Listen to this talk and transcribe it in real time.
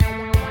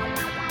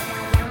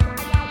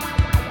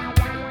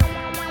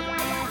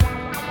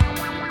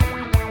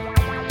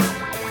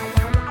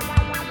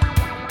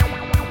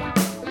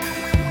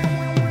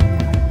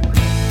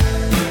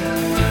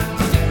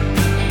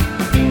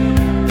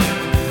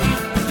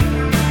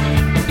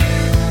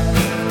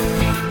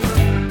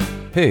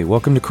Hey,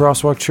 welcome to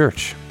Crosswalk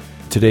Church.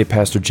 Today,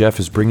 Pastor Jeff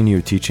is bringing you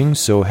a teaching,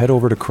 so head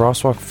over to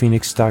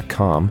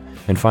crosswalkphoenix.com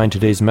and find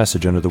today's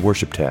message under the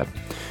Worship tab.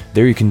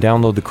 There you can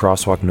download the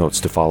Crosswalk notes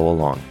to follow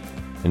along.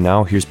 And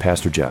now, here's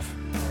Pastor Jeff.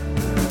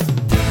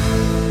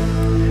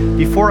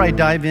 Before I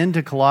dive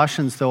into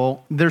Colossians,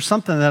 though, there's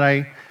something that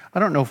I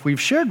don't know if we've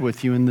shared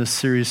with you in this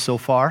series so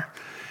far.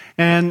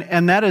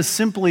 And that is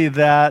simply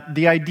that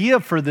the idea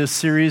for this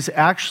series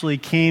actually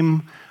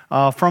came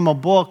from a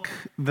book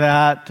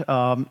that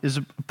is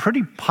a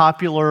pretty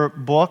popular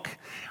book.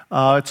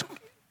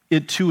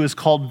 It too is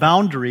called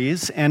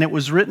Boundaries, and it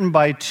was written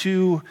by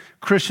two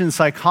Christian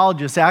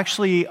psychologists.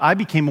 Actually, I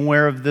became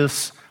aware of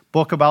this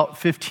book about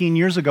 15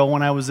 years ago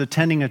when I was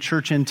attending a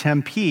church in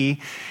Tempe,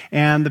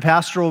 and the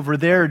pastor over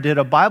there did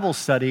a Bible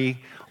study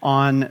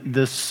on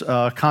this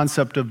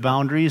concept of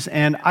boundaries,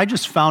 and I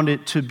just found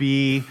it to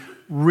be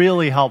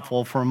really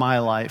helpful for my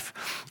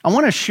life. I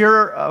want to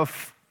share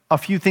a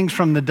few things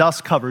from the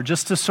dust cover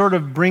just to sort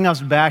of bring us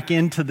back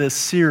into this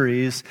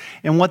series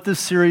and what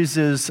this series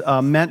is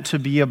meant to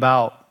be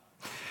about.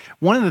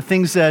 One of the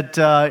things that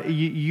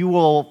you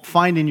will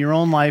find in your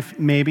own life,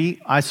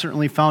 maybe, I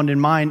certainly found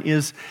in mine,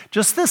 is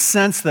just this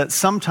sense that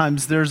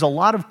sometimes there's a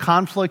lot of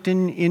conflict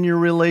in your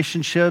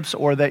relationships,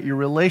 or that your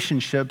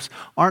relationships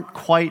aren't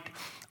quite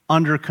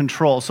under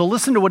control. So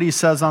listen to what he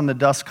says on the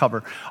dust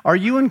cover. Are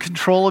you in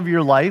control of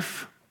your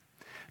life?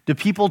 Do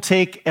people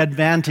take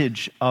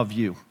advantage of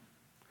you?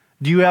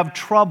 Do you have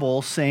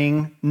trouble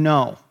saying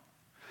no?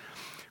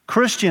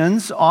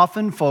 Christians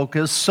often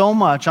focus so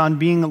much on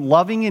being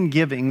loving and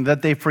giving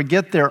that they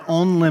forget their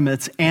own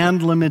limits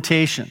and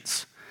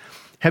limitations.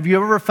 Have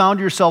you ever found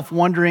yourself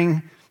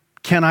wondering,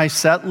 can I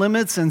set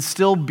limits and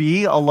still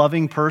be a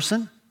loving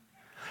person?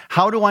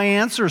 How do I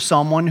answer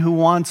someone who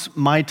wants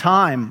my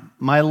time,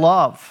 my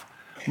love,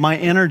 my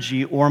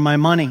energy, or my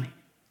money?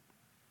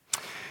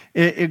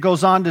 It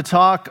goes on to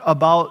talk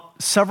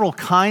about several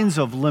kinds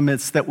of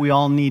limits that we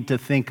all need to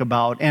think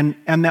about and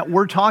that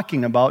we're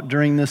talking about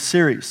during this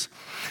series.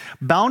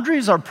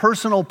 Boundaries are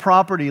personal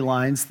property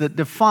lines that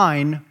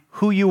define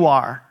who you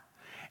are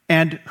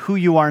and who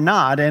you are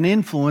not and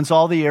influence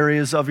all the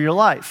areas of your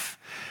life.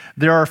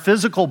 There are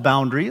physical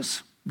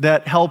boundaries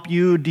that help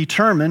you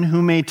determine who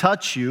may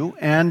touch you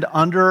and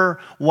under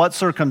what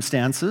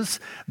circumstances.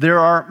 There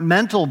are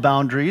mental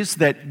boundaries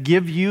that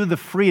give you the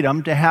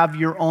freedom to have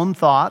your own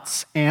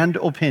thoughts and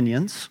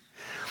opinions.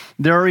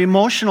 There are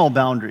emotional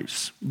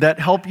boundaries that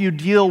help you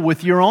deal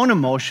with your own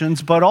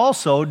emotions, but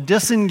also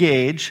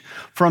disengage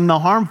from the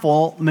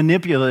harmful,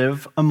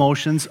 manipulative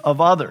emotions of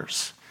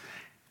others.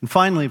 And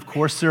finally, of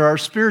course, there are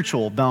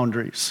spiritual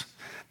boundaries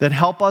that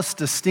help us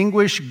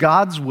distinguish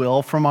God's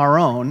will from our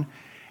own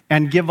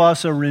and give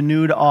us a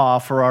renewed awe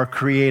for our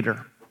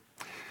Creator.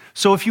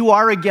 So if you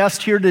are a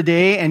guest here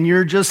today and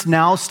you're just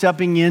now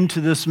stepping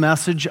into this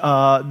message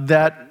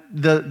that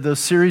the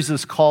series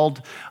is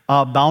called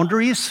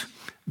Boundaries,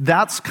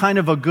 that's kind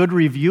of a good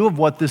review of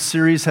what this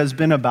series has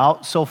been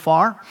about so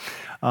far.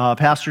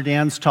 Pastor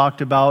Dan's talked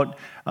about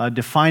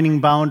defining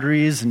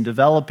boundaries and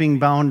developing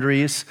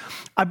boundaries.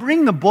 I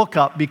bring the book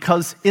up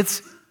because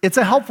it's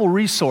a helpful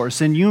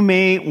resource, and you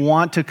may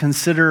want to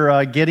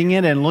consider getting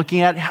it and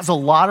looking at it. It has a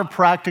lot of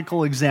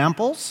practical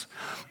examples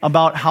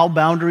about how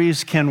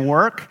boundaries can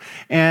work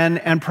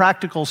and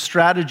practical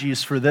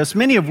strategies for this,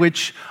 many of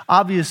which,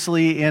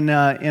 obviously, in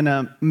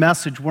a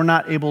message, we're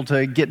not able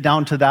to get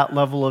down to that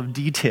level of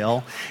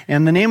detail.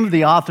 And the name of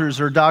the authors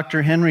are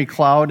Dr. Henry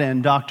Cloud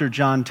and Dr.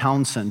 John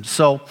Townsend.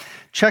 So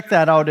check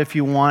that out if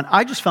you want.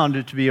 I just found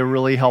it to be a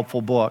really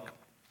helpful book.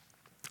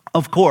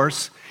 Of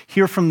course,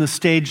 here from the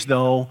stage,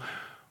 though,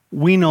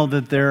 we know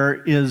that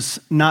there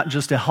is not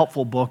just a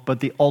helpful book,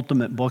 but the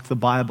ultimate book, the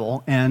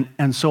Bible. And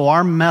so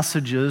our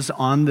messages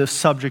on this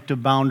subject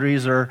of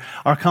boundaries are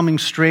coming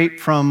straight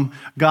from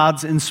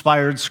God's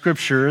inspired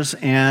scriptures.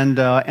 And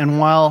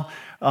while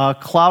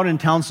Cloud and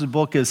Townsend's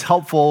book is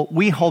helpful,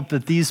 we hope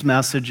that these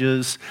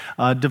messages,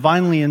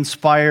 divinely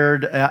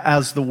inspired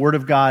as the Word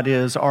of God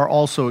is, are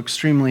also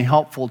extremely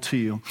helpful to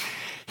you.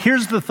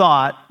 Here's the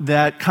thought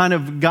that kind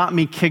of got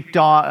me kicked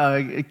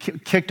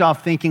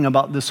off thinking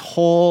about this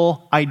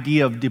whole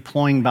idea of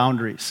deploying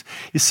boundaries.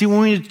 You see,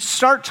 when we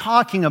start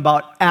talking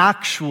about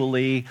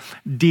actually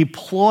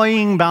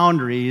deploying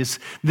boundaries,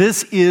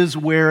 this is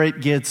where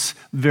it gets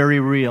very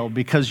real,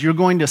 because you're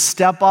going to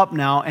step up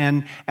now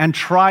and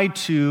try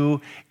to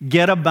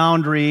get a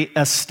boundary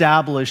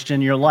established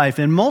in your life.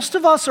 And most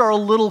of us are a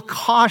little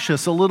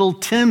cautious, a little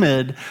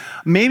timid,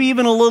 maybe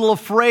even a little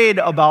afraid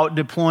about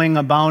deploying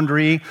a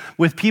boundary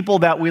with people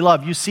that we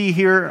love. You see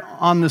here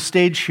on the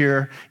stage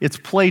here, it's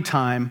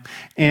playtime,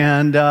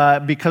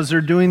 and because they're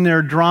doing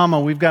their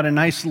drama, we've got a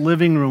nice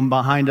living room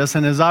behind us.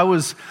 And as I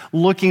was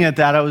looking at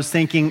that, I was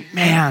thinking,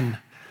 man,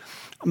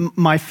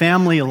 my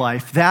family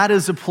life, that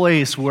is a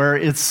place where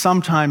it's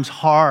sometimes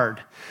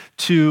hard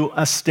to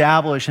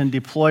establish and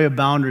deploy a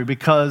boundary,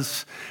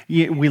 because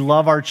we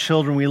love our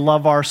children, we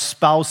love our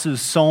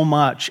spouses so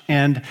much.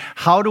 And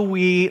how do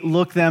we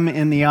look them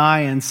in the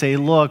eye and say,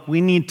 look, we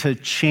need to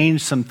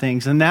change some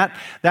things? And that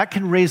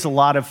can raise a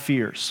lot of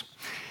fears.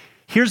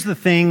 Here's the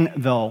thing,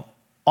 though.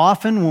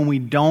 Often when we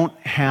don't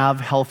have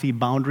healthy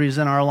boundaries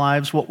in our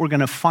lives, what we're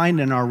going to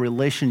find in our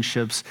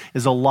relationships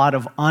is a lot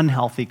of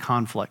unhealthy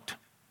conflict.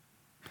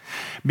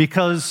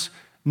 Because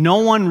no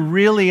one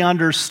really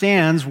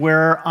understands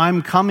where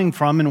I'm coming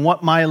from and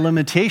what my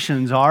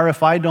limitations are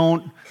if I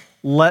don't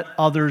let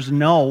others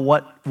know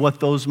what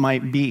those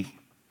might be.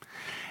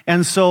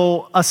 And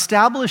so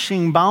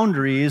establishing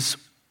boundaries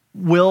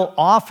will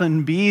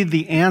often be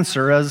the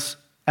answer, as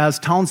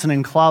Townsend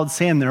and Cloud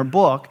say in their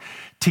book,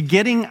 to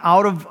getting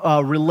out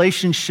of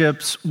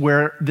relationships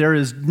where there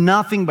is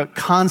nothing but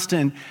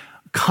constant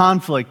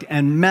conflict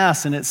and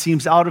mess and it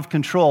seems out of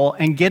control,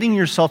 and getting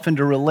yourself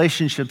into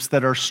relationships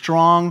that are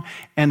strong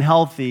and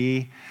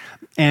healthy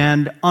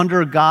and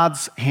under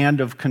God's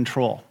hand of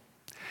control.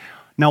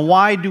 Now,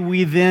 why do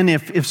we then,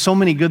 if so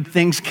many good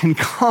things can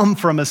come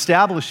from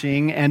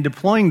establishing and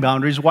deploying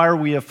boundaries, why are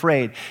we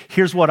afraid?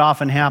 Here's what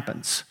often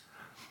happens.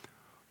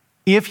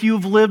 If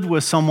you've lived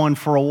with someone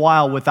for a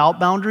while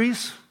without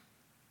boundaries,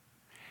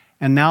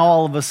 and now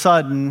all of a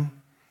sudden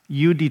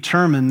you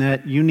determine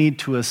that you need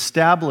to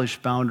establish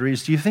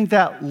boundaries, do you think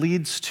that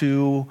leads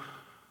to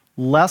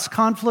less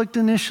conflict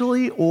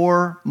initially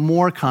or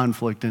more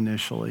conflict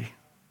initially?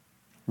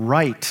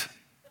 Right.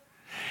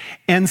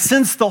 And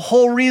since the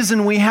whole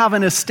reason we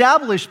haven't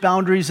established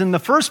boundaries in the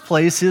first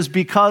place is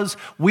because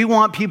we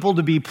want people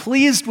to be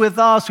pleased with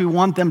us, we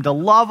want them to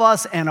love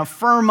us and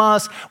affirm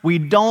us, we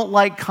don't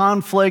like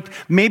conflict,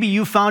 maybe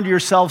you found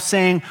yourself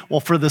saying,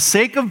 well, for the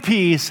sake of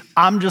peace,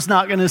 I'm just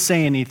not going to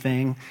say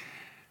anything.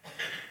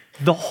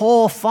 The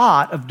whole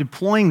thought of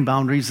deploying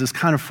boundaries is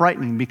kind of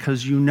frightening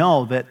because you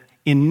know that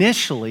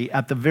initially,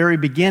 at the very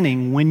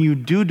beginning, when you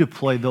do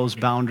deploy those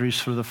boundaries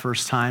for the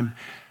first time,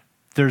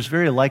 there's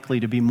very likely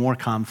to be more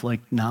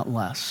conflict, not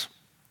less.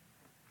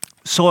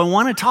 So I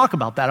want to talk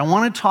about that. I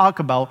want to talk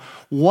about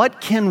what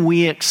can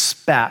we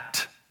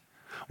expect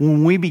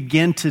when we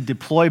begin to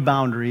deploy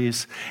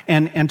boundaries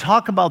and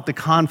talk about the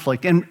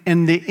conflict. And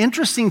the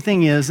interesting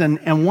thing is,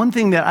 and one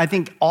thing that I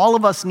think all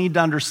of us need to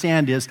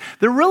understand is,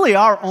 there really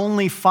are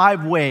only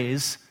 5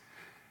 ways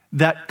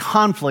that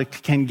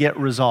conflict can get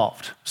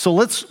resolved. So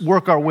let's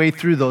work our way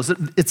through those.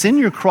 It's in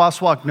your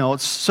crosswalk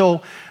notes.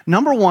 So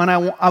number 1,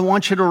 I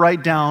want you to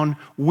write down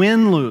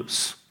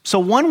win-lose. So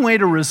one way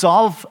to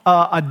resolve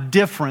a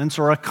difference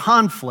or a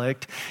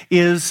conflict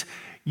is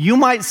you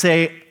might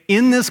say,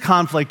 in this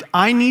conflict,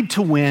 I need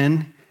to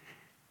win,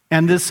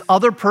 and this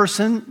other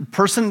person,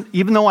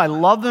 even though I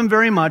love them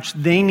very much,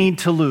 they need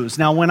to lose.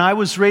 Now, when I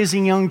was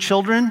raising young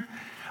children,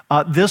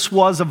 this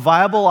was a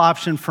viable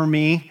option for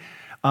me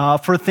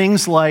for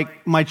things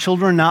like my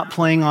children not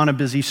playing on a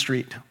busy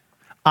street.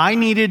 I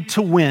needed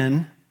to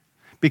win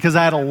because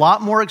I had a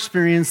lot more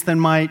experience than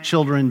my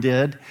children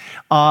did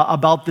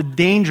about the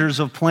dangers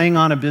of playing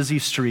on a busy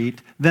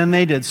street than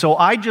they did. So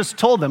I just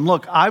told them,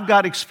 look, I've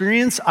got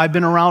experience. I've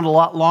been around a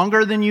lot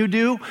longer than you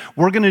do.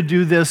 We're going to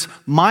do this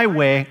my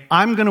way.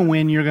 I'm going to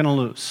win. You're going to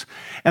lose.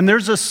 And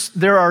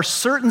there are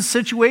certain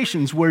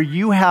situations where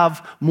you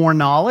have more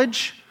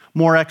knowledge,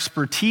 more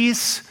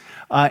expertise,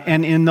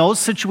 and in those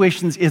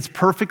situations, it's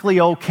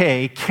perfectly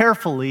okay,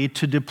 carefully,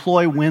 to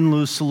deploy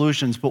win-lose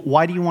solutions. But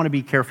why do you want to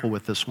be careful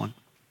with this one?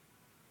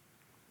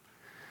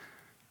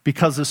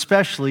 Because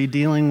especially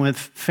dealing with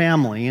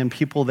family and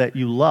people that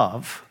you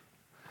love,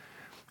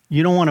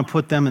 you don't want to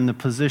put them in the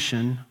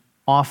position,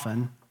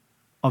 often,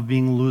 of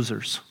being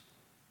losers.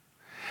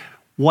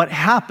 What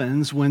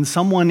happens when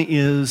someone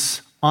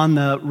is on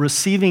the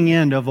receiving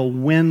end of a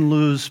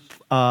win-lose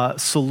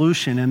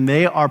solution and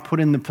they are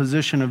put in the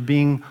position of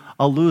being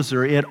a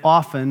loser, it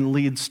often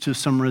leads to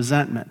some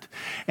resentment.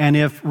 And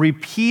if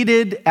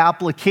repeated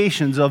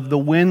applications of the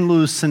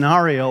win-lose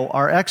scenario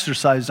are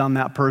exercised on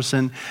that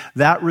person,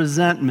 that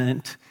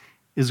resentment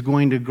is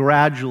going to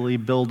gradually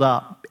build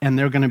up. And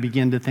they're going to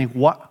begin to think,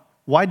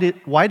 why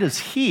does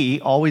he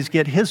always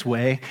get his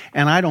way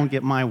and I don't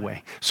get my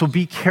way? So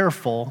be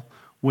careful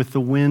with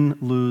the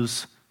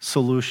win-lose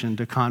solution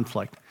to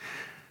conflict.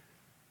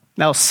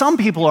 Now, some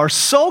people are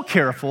so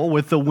careful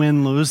with the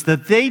win-lose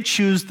that they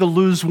choose the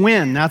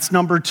lose-win. That's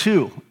number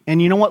 2.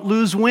 And you know what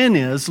lose-win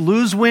is?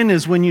 Lose-win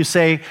is when you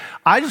say,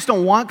 I just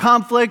don't want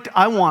conflict.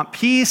 I want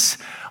peace.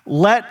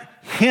 Let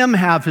him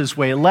have his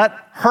way. Let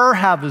her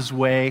have his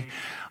way.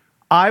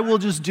 I will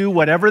just do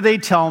whatever they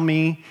tell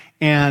me,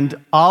 and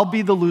I'll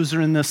be the loser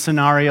in this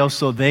scenario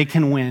so they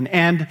can win.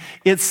 And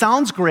it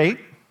sounds great,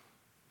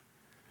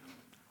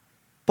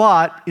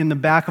 but in the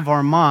back of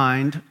our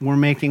mind, we're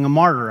making a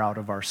martyr out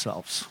of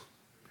ourselves.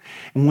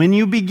 And when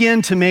you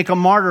begin to make a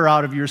martyr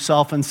out of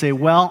yourself and say,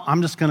 well,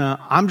 I'm just gonna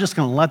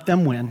let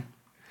them win,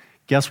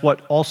 guess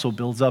what also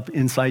builds up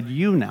inside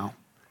you now?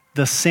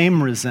 The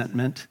same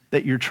resentment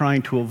that you're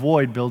trying to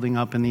avoid building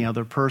up in the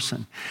other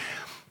person.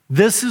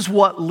 This is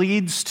what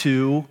leads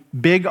to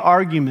big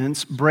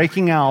arguments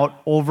breaking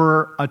out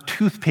over a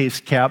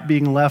toothpaste cap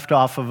being left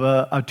off of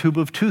a tube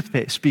of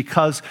toothpaste.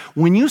 Because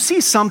when you see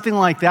something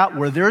like that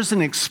where there's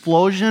an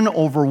explosion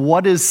over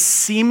what is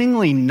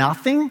seemingly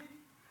nothing,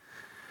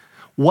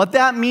 What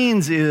that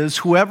means is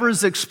whoever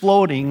is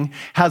exploding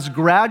has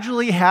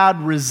gradually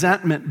had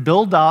resentment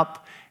build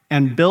up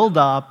and build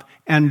up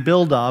and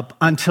build up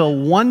until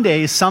one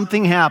day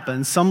something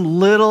happens, some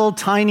little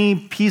tiny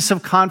piece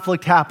of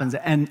conflict happens,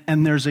 and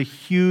there's a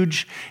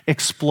huge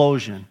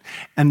explosion.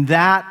 And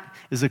that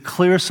is a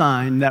clear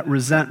sign that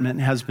resentment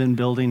has been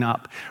building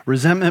up.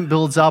 Resentment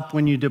builds up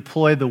when you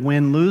deploy the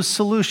win-lose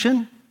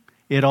solution.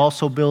 It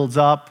also builds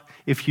up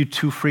if you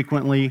too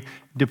frequently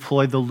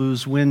deploy the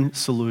lose-win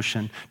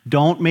solution.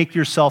 Don't make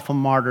yourself a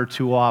martyr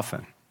too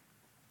often.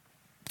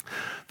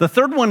 The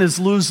third one is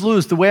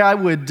lose-lose. The way I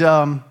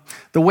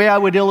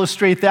would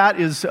illustrate that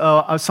is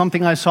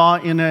something I saw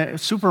in a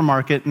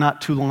supermarket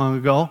not too long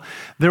ago.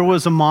 There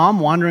was a mom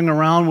wandering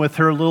around with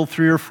her little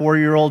 3 or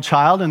 4-year-old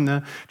child, and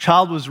the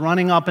child was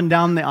running up and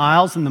down the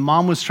aisles, and the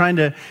mom was trying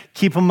to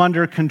keep him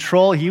under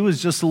control. He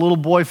was just a little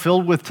boy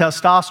filled with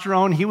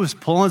testosterone. He was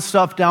pulling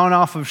stuff down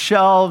off of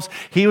shelves.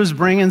 He was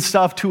bringing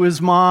stuff to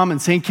his mom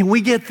and saying, "Can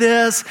we get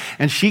this?"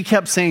 And she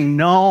kept saying,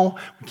 "No,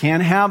 we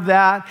can't have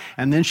that."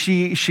 And then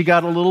she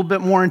got a little bit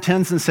more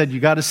intense and said,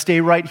 "You got to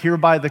stay right here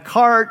by the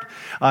cart."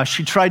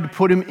 She tried to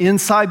put him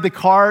inside the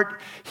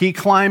cart. He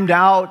climbed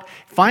out.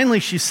 Finally,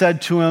 she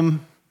said to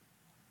him,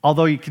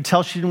 although you could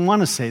tell she didn't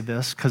want to say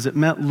this because it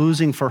meant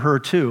losing for her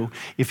too,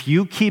 "If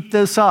you keep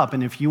this up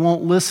and if you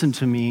won't listen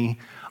to me,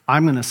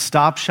 I'm going to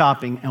stop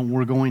shopping and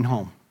we're going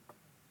home."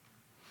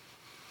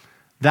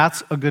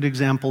 That's a good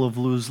example of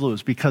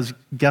lose-lose, because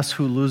guess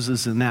who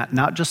loses in that?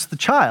 Not just the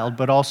child,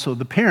 but also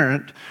the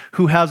parent,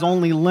 who has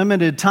only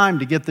limited time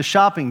to get the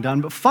shopping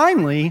done. But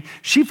finally,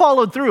 she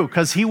followed through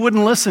because he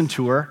wouldn't listen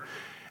to her.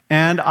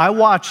 And I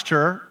watched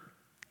her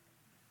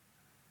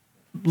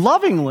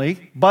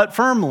lovingly but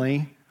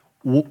firmly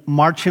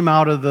march him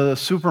out of the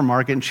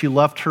supermarket, and she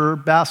left her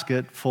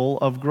basket full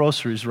of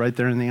groceries right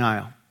there in the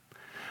aisle.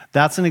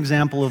 That's an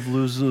example of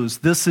lose-lose.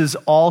 This is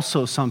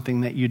also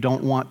something that you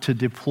don't want to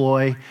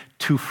deploy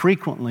too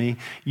frequently.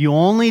 You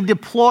only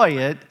deploy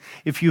it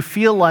if you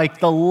feel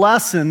like the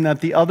lesson that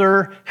the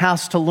other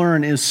has to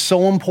learn is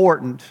so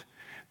important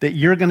that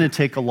you're going to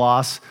take a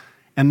loss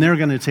and they're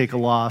going to take a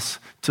loss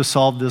to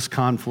solve this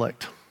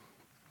conflict.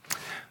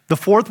 The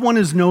fourth one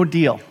is no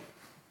deal.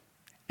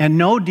 And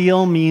no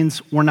deal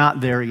means we're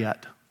not there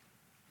yet.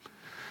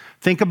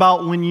 Think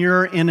about when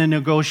you're in a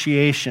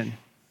negotiation.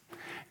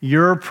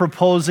 You're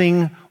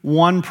proposing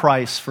one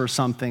price for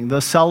something.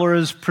 The seller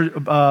is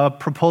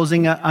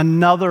proposing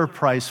another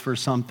price for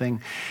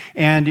something.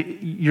 And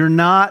you're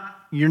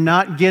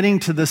not getting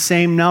to the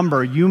same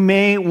number. You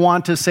may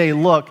want to say,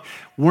 "Look,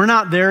 we're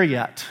not there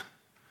yet."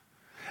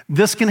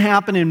 This can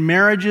happen in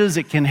marriages.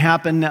 It can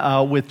happen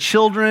with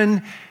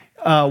children.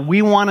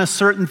 We want a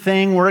certain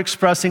thing. We're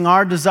expressing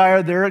our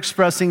desire. They're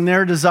expressing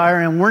their desire.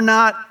 And we're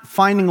not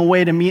finding a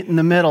way to meet in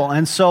the middle.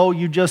 And so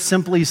you just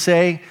simply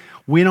say,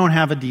 "We don't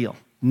have a deal.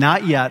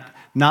 Not yet,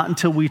 not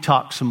until we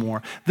talk some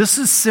more." This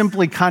is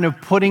simply kind of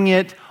putting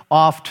it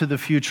off to the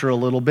future a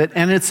little bit,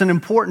 and it's an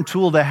important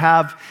tool to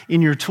have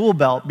in your tool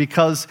belt,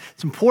 because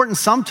it's important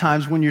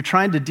sometimes when you're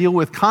trying to deal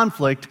with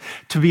conflict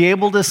to be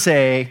able to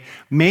say,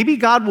 maybe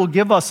God will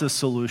give us a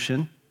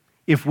solution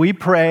if we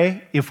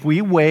pray, if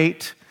we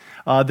wait.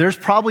 There's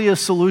probably a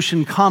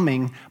solution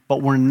coming,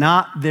 but we're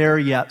not there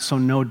yet, so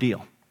no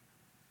deal.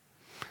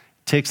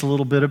 It takes a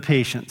little bit of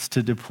patience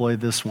to deploy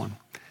this one.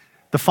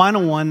 The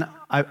final one,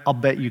 I'll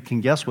bet you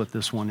can guess what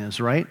this one is,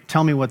 right?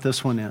 Tell me what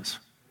this one is.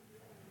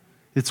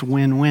 It's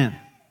win-win.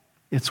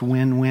 It's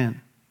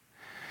win-win.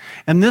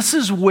 And this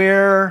is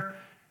where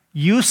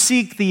you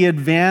seek the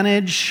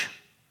advantage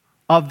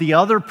of the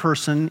other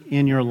person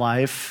in your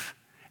life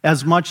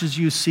as much as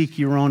you seek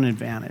your own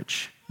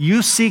advantage.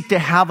 You seek to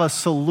have a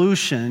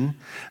solution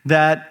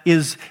that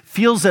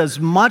feels as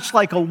much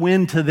like a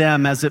win to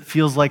them as it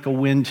feels like a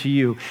win to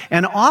you.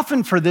 And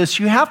often for this,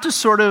 you have to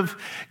sort of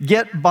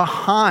get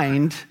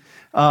behind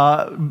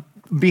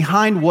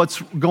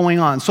what's going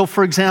on. So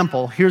for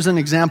example, here's an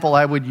example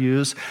I would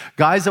use.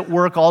 Guy's at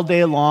work all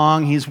day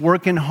long. He's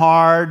working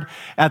hard.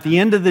 At the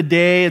end of the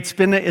day, it's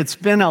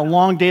been a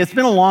long day. It's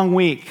been a long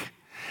week.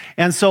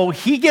 And so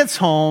he gets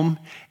home,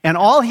 and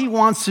all he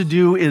wants to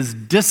do is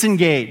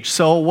disengage.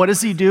 So what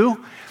does he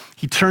do?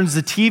 He turns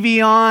the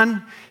TV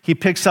on, he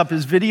picks up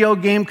his video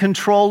game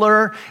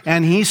controller,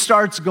 and he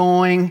starts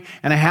going,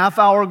 and a half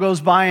hour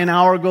goes by, an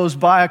hour goes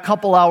by, a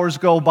couple hours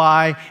go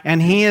by,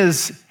 and he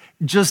is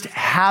just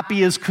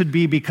happy as could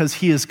be because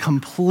he is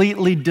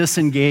completely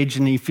disengaged,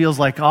 and he feels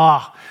like,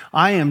 I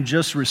am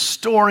just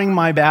restoring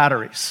my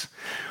batteries.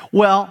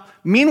 Well,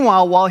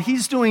 meanwhile, while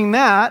he's doing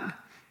that,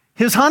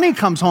 his honey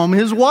comes home,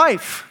 his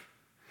wife,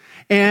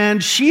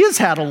 and she has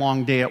had a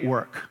long day at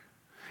work.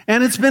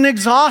 And it's been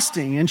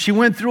exhausting, and she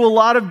went through a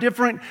lot of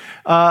different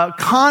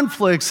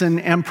conflicts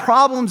and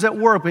problems at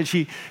work, but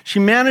she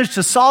managed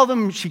to solve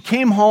them. She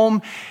came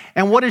home,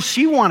 and what does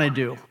she want to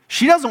do?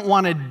 She doesn't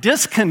want to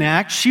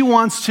disconnect. She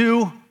wants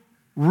to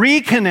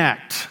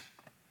reconnect.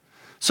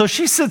 So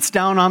she sits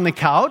down on the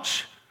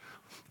couch,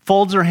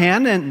 folds her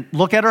hand, and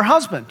look at her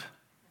husband.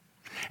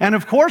 And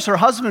of course, her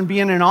husband,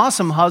 being an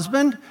awesome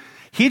husband,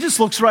 He just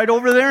looks right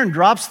over there and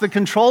drops the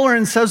controller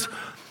and says,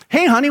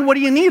 "Hey, honey, what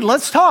do you need?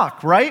 Let's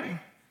talk," right?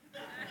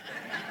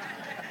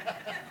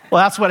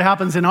 Well, that's what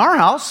happens in our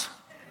house.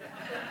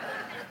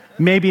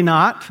 Maybe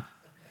not.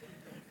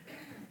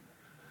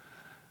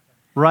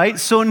 Right?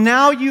 So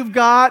now you've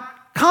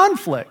got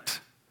conflict.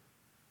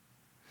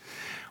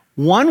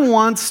 One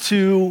wants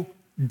to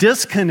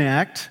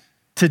disconnect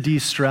to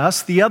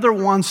de-stress. The other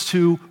wants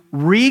to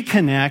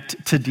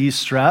reconnect to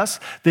de-stress.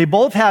 They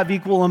both have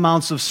equal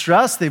amounts of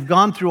stress. They've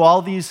gone through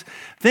all these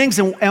things.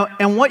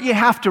 And what you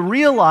have to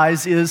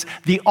realize is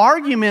the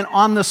argument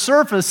on the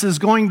surface is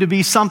going to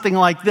be something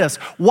like this.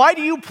 Why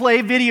do you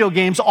play video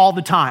games all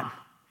the time?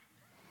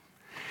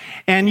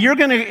 And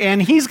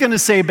he's going to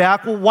say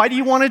back, well, why do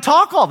you want to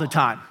talk all the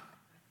time?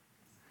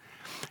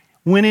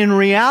 When in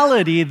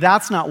reality,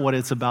 that's not what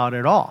it's about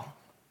at all.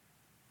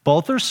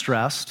 Both are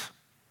stressed.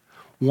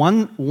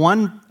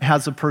 One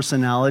has a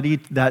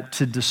personality that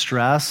to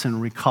distress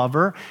and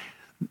recover,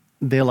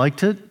 they like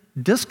to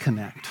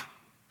disconnect.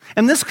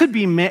 And this could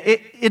be,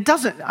 it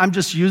doesn't, I'm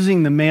just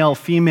using the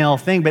male-female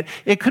thing, but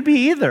it could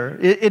be either.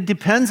 It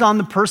depends on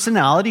the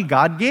personality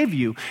God gave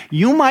you.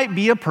 You might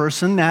be a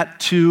person that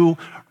to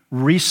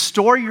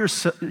restore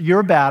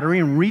your battery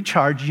and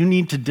recharge, you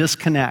need to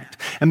disconnect.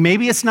 And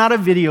maybe it's not a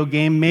video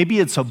game, maybe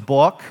it's a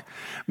book,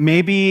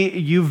 maybe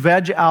you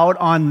veg out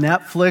on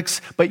Netflix,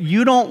 but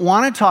you don't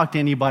want to talk to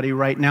anybody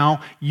right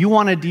now. You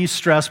want to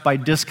de-stress by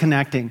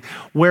disconnecting.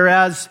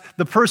 Whereas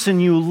the person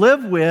you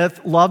live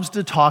with loves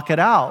to talk it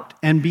out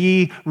and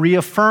be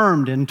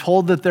reaffirmed and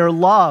told that they're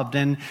loved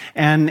and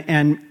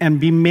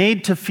be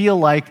made to feel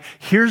like,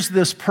 here's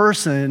this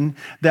person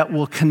that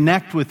will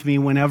connect with me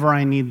whenever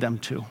I need them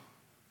to.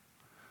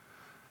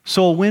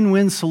 So a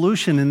win-win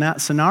solution in that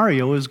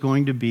scenario is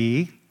going to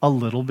be a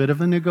little bit of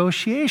a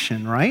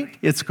negotiation, right?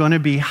 It's going to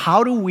be,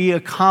 how do we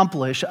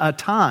accomplish a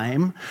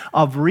time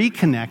of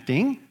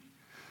reconnecting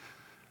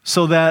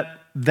so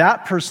that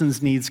that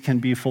person's needs can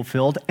be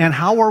fulfilled, and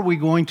how are we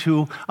going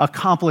to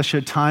accomplish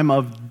a time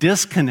of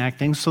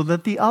disconnecting so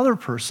that the other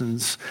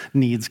person's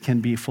needs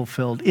can be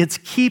fulfilled? It's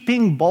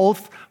keeping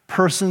both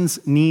persons'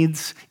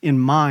 needs in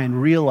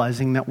mind,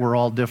 realizing that we're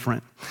all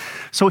different.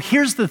 So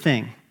here's the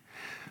thing.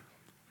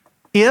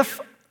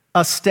 If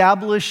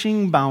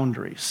establishing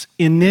boundaries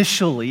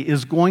initially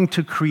is going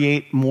to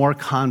create more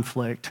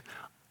conflict,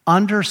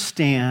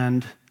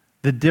 understand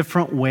the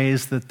different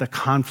ways that the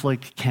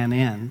conflict can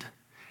end,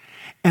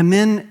 and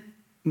then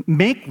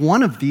make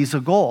one of these a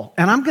goal.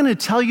 And I'm going to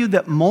tell you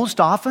that most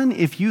often,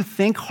 if you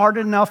think hard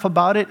enough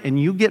about it and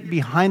you get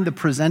behind the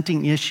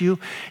presenting issue,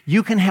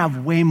 you can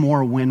have way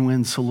more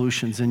win-win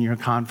solutions in your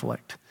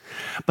conflict.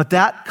 But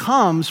that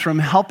comes from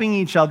helping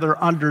each other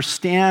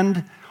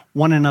understand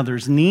one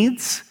another's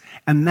needs,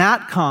 and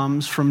that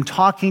comes from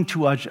talking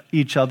to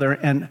each other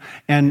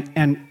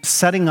and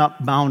setting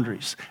up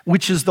boundaries,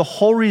 which is the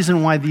whole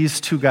reason why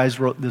these two guys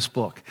wrote this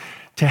book,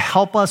 to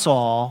help us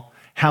all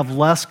have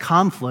less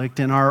conflict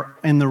in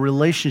the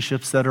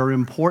relationships that are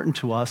important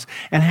to us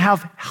and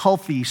have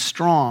healthy,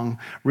 strong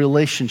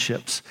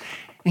relationships.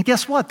 And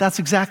guess what? That's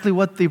exactly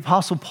what the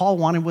Apostle Paul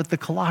wanted with the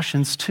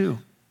Colossians too.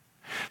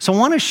 So I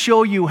want to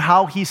show you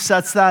how he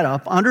sets that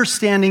up,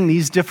 understanding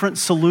these different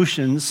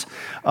solutions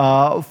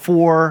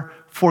for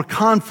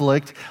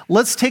conflict.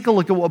 Let's take a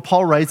look at what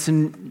Paul writes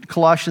in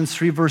Colossians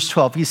 3, verse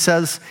 12. He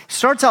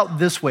starts out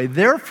this way,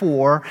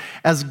 "Therefore,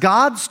 as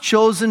God's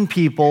chosen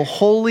people,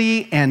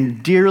 holy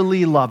and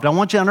dearly loved." I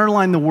want you to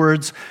underline the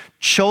words,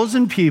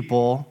 chosen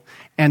people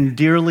and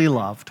dearly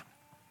loved.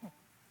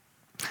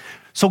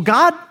 So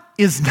God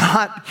is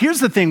not,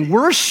 here's the thing,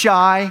 we're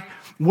shy,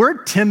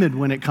 we're timid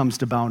when it comes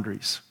to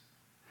boundaries.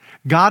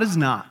 God is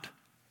not.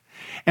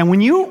 And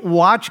when you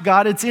watch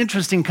God, it's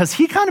interesting because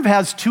he kind of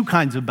has two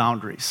kinds of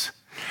boundaries.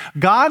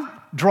 God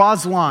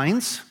draws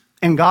lines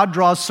and God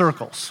draws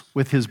circles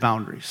with his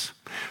boundaries.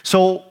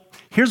 So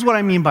here's what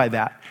I mean by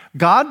that.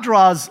 God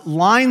draws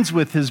lines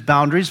with his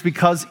boundaries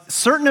because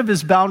certain of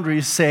his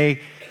boundaries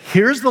say,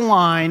 here's the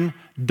line,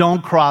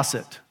 don't cross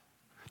it.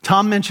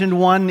 Tom mentioned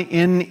one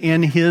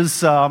in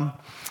his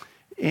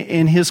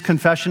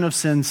confession of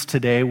sins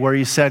today where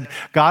he said,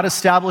 God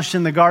established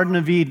in the Garden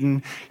of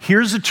Eden,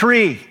 here's a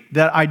tree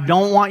that I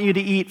don't want you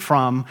to eat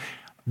from.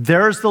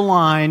 There's the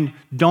line,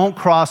 don't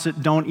cross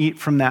it, don't eat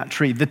from that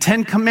tree. The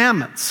 10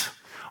 Commandments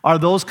are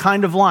those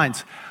kind of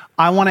lines.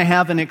 I want to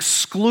have an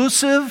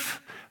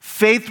exclusive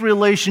faith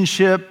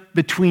relationship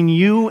between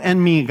you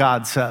and me,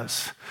 God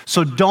says.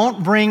 So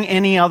don't bring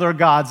any other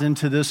gods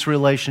into this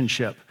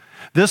relationship.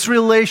 This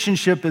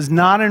relationship is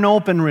not an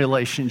open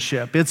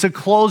relationship. It's a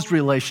closed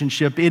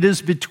relationship. It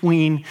is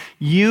between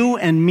you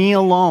and me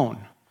alone.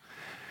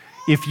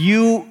 If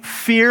you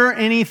fear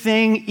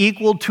anything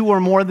equal to or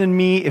more than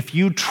me, if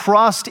you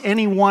trust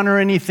anyone or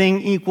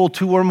anything equal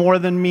to or more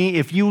than me,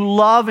 if you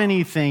love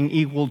anything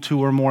equal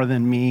to or more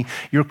than me,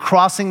 you're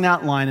crossing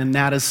that line, and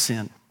that is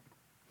sin.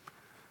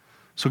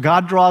 So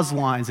God draws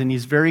lines, and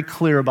he's very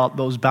clear about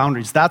those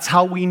boundaries. That's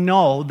how we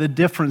know the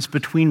difference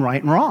between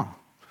right and wrong.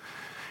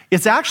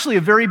 It's actually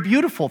a very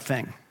beautiful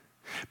thing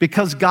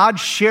Because God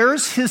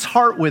shares his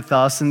heart with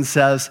us and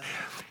says,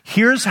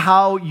 here's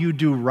how you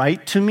do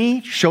right to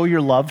me, show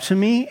your love to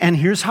me, and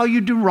here's how you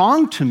do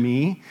wrong to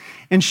me,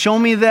 and show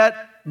me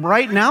that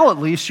right now at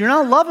least you're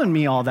not loving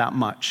me all that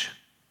much.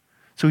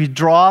 So he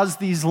draws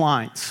these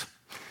lines.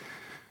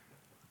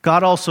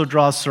 God also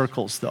draws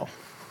circles, though.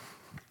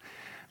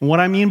 And what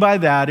I mean by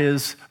that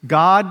is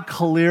God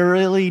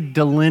clearly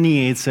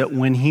delineates it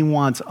when he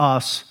wants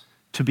us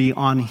to be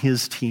on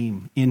his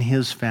team, in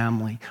his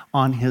family,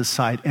 on his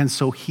side. And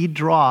so he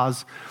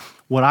draws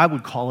what I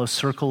would call a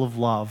circle of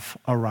love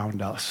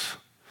around us.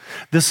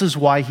 This is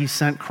why he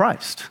sent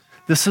Christ.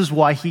 This is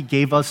why he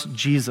gave us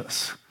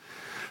Jesus.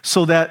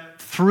 So that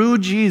through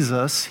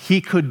Jesus,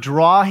 he could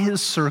draw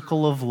his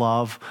circle of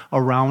love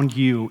around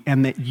you,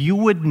 and that you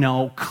would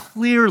know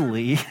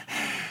clearly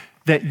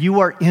that you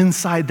are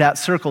inside that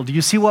circle. Do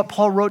you see what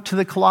Paul wrote to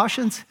the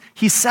Colossians?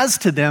 He says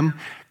to them,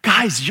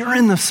 guys, you're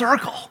in the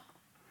circle.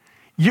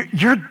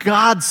 You're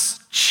God's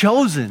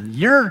chosen.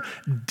 You're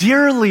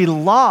dearly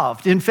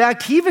loved. In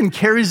fact, he even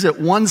carries it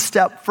one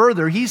step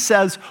further. He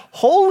says,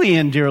 holy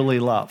and dearly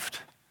loved.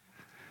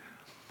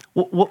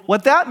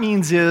 What that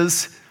means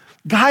is,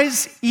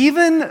 guys,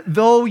 even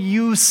though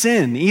you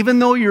sin, even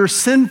though you're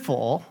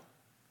sinful,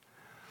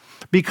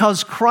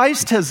 because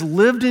Christ has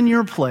lived in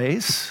your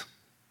place,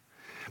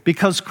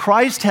 because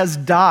Christ has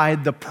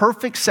died, the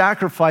perfect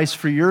sacrifice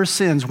for your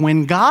sins,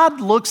 when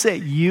God looks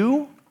at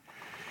you,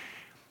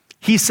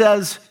 he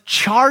says,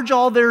 charge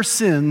all their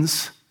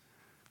sins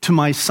to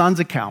my son's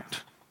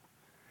account,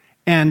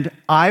 and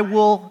I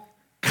will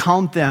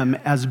count them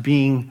as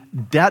being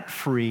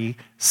debt-free,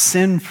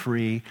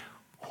 sin-free,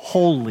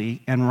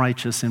 holy, and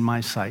righteous in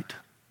my sight.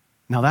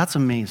 Now that's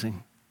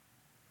amazing.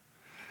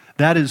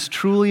 That is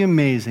truly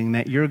amazing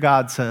that your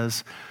God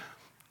says,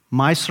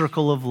 my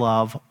circle of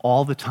love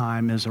all the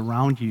time is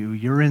around you.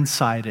 You're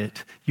inside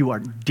it. You are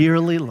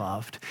dearly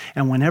loved.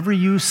 And whenever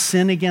you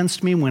sin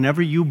against me,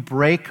 whenever you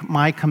break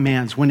my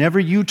commands, whenever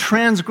you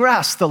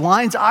transgress the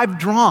lines I've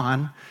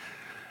drawn,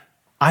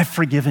 I've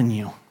forgiven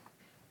you.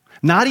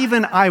 Not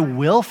even I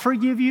will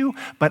forgive you,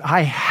 but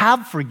I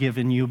have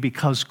forgiven you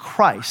because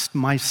Christ,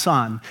 my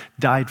son,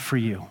 died for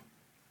you.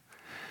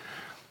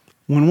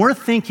 When we're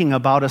thinking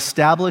about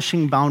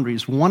establishing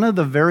boundaries, one of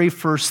the very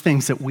first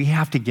things that we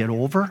have to get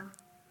over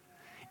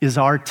is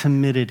our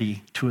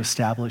timidity to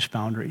establish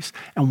boundaries.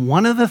 And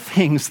one of the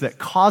things that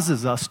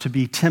causes us to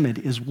be timid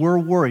is we're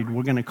worried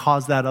we're going to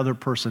cause that other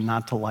person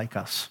not to like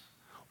us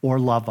or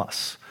love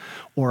us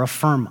or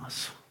affirm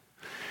us.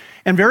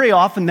 And very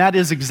often that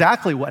is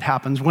exactly what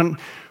happens. When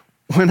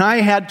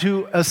I had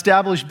to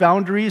establish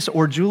boundaries,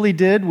 or Julie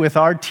did with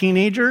our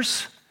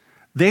teenagers,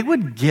 they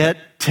would get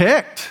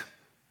ticked.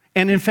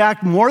 And in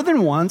fact, more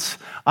than once,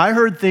 I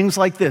heard things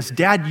like this: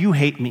 Dad, you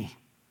hate me.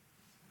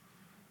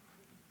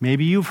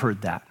 Maybe you've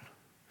heard that.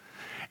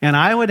 And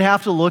I would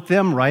have to look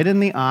them right in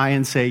the eye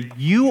and say,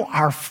 you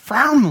are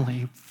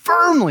firmly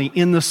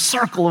in the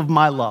circle of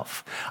my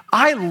love.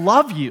 I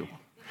love you.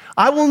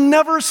 I will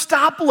never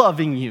stop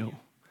loving you.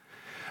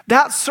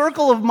 That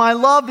circle of my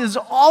love is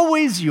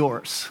always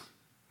yours.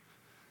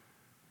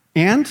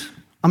 And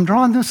I'm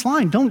drawing this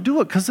line. Don't do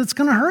it because it's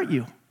going to hurt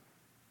you.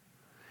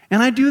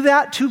 And I do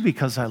that too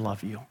because I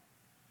love you.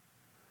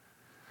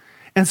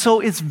 And so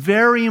it's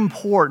very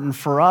important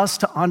for us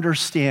to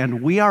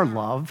understand we are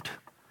loved,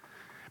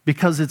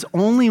 because it's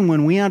only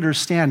when we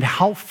understand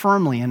how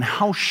firmly and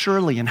how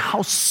surely and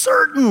how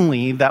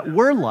certainly that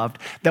we're loved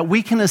that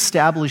we can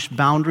establish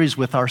boundaries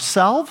with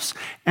ourselves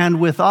and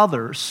with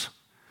others,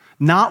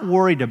 not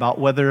worried about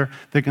whether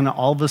they're going to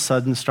all of a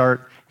sudden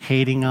start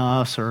hating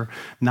us or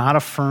not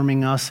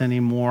affirming us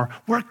anymore.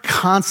 We're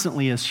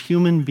constantly, as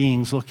human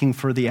beings, looking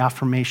for the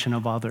affirmation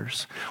of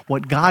others.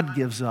 What God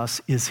gives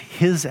us is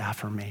his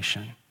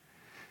affirmation.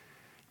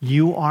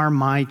 You are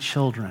my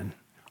children,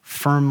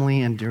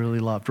 firmly and dearly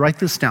loved. Write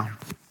this down.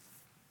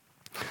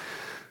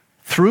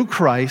 Through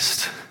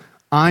Christ,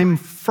 I'm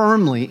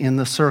firmly in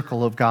the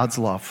circle of God's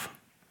love.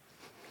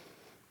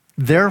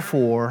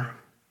 Therefore,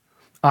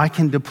 I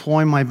can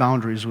deploy my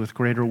boundaries with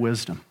greater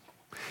wisdom.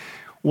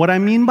 What I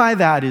mean by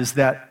that is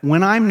that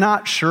when I'm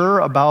not sure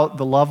about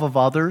the love of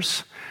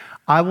others,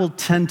 I will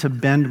tend to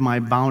bend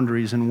my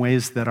boundaries in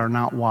ways that are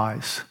not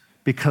wise,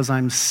 because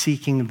I'm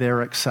seeking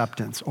their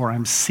acceptance, or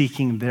I'm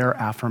seeking their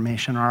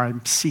affirmation, or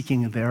I'm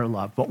seeking their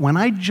love. But when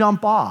I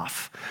jump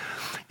off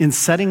in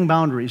setting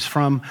boundaries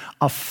from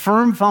a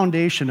firm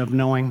foundation of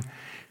knowing,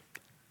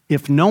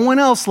 if no one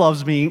else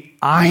loves me,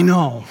 I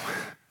know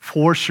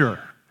for sure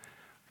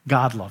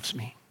God loves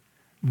me,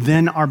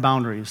 then our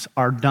boundaries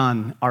are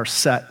done, are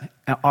set,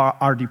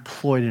 are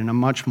deployed in a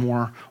much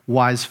more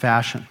wise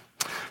fashion.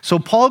 So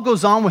Paul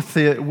goes on with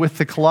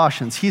the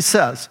Colossians. He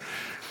says,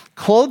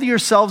 clothe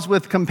yourselves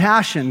with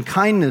compassion,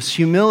 kindness,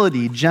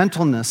 humility,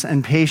 gentleness,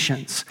 and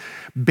patience.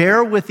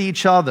 Bear with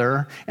each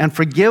other and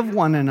forgive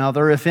one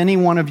another if any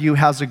one of you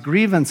has a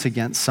grievance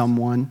against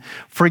someone.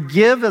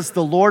 Forgive as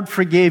the Lord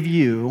forgave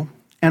you.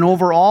 And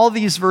over all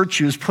these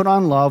virtues, put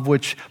on love,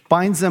 which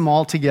binds them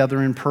all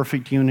together in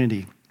perfect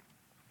unity.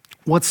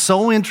 What's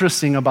so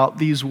interesting about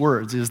these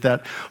words is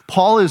that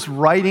Paul is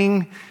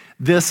writing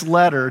this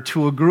letter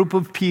to a group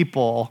of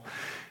people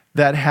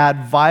that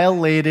had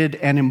violated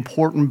an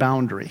important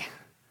boundary.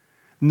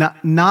 Not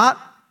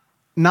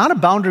a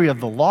boundary of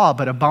the law,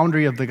 but a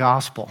boundary of the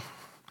gospel.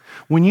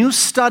 When you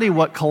study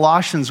what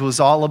Colossians was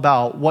all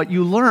about, what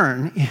you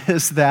learn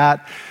is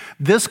that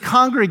this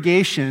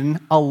congregation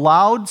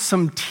allowed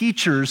some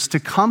teachers to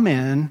come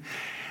in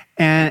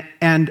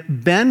and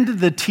bend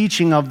the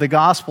teaching of the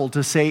gospel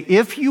to say,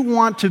 if you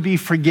want to be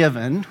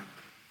forgiven,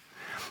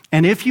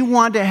 and if you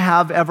want to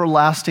have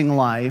everlasting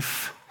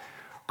life,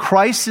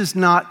 Christ is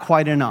not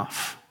quite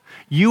enough.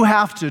 You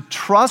have to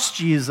trust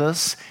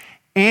Jesus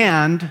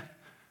and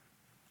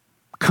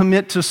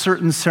commit to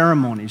certain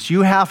ceremonies.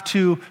 You have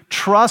to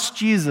trust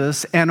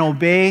Jesus and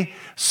obey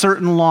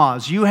certain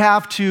laws. You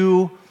have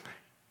to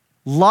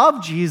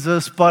love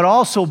Jesus, but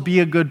also be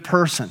a good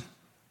person.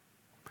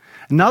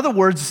 In other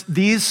words,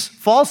 these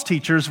false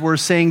teachers were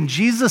saying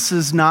Jesus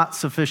is not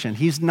sufficient.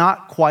 He's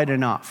not quite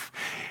enough.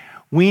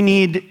 We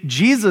need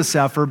Jesus'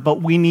 effort,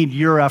 but we need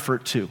your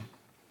effort too.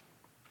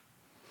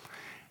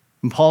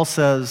 And Paul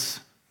says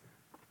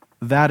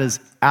that is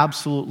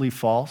absolutely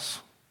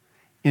false.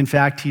 In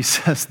fact, he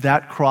says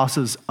that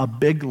crosses a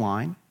big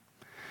line,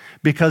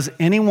 because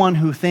anyone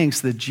who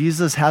thinks that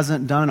Jesus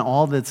hasn't done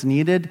all that's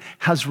needed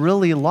has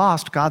really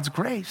lost God's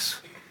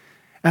grace.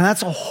 And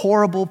that's a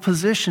horrible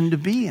position to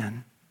be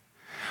in.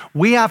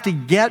 We have to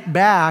get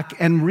back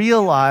and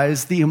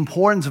realize the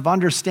importance of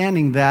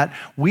understanding that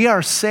we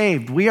are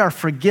saved, we are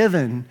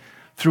forgiven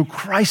through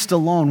Christ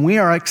alone. We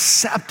are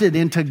accepted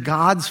into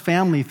God's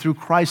family through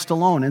Christ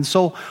alone. And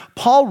so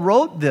Paul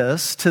wrote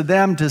this to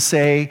them to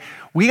say,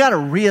 we got to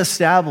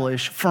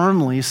reestablish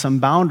firmly some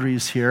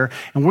boundaries here,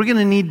 and we're going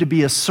to need to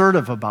be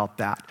assertive about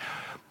that.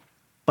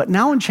 But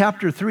now in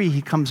chapter 3,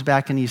 he comes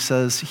back and he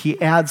says, he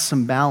adds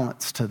some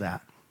balance to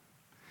that.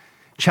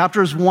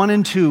 Chapters 1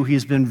 and 2,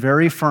 he's been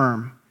very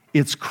firm.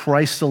 It's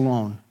Christ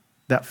alone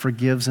that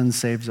forgives and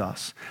saves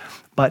us.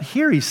 But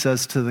here he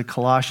says to the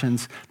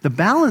Colossians, the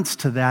balance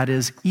to that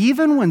is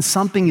even when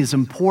something is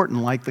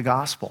important like the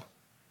gospel,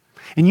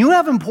 and you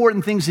have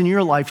important things in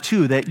your life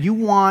too that you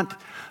want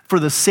for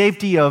the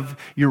safety of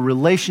your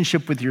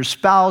relationship with your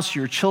spouse,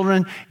 your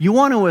children, you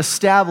want to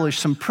establish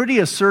some pretty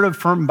assertive,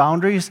 firm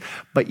boundaries,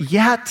 but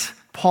yet,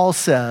 Paul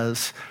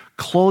says,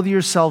 clothe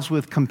yourselves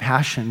with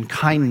compassion,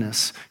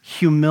 kindness,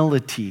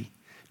 humility,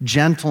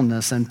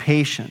 gentleness, and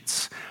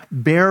patience.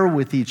 Bear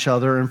with each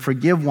other and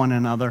forgive one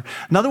another.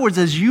 In other words,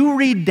 as you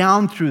read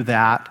down through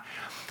that,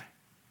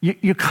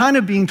 you're kind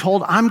of being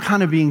told, I'm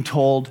kind of being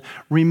told,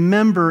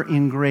 remember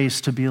in grace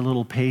to be a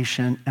little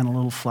patient and a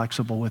little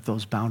flexible with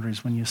those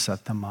boundaries when you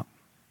set them up.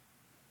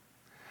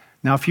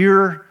 Now, if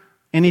you're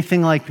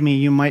anything like me,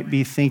 you might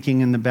be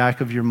thinking in the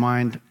back of your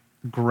mind,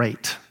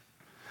 great.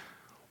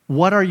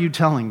 What are you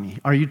telling me?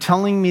 Are you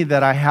telling me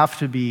that I have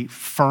to be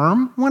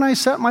firm when I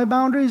set my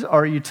boundaries,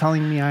 or are you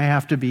telling me I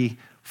have to be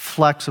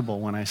flexible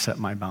when I set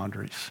my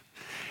boundaries?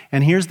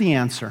 And here's the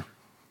answer.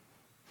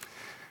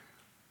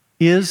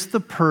 Is the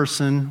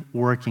person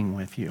working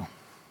with you?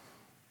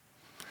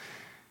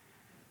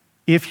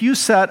 If you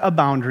set a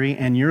boundary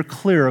and you're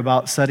clear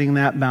about setting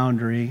that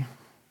boundary,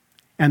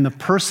 and the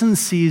person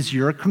sees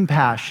your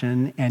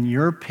compassion and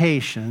your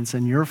patience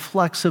and your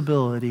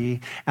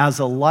flexibility as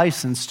a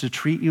license to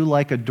treat you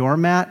like a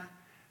doormat,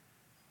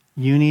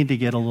 you need to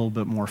get a little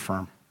bit more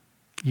firm.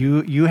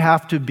 You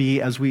have to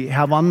be, as we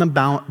have on the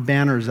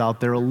banners out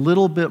there, a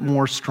little bit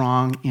more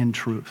strong in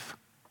truth.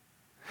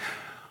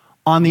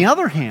 On the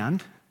other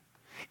hand,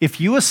 if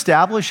you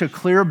establish a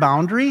clear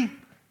boundary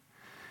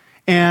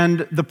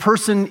and the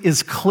person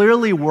is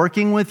clearly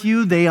working with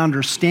you, they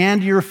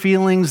understand your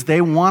feelings, they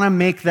want to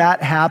make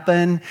that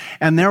happen,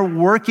 and they're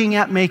working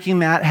at making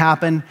that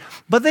happen,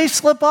 but they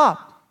slip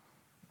up.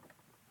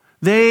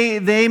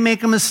 They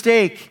make a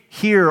mistake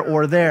here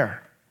or there.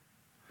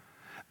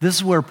 This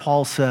is where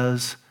Paul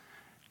says,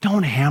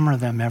 don't hammer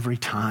them every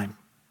time.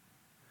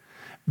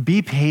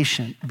 Be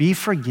patient, be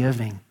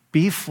forgiving,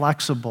 be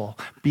flexible,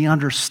 be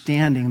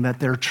understanding that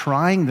they're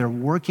trying, they're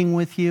working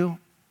with you.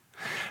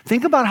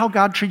 Think about how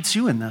God treats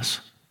you in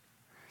this.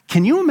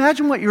 Can you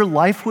imagine what your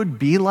life would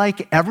be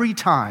like every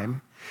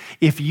time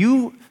if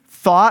you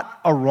thought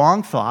a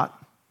wrong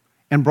thought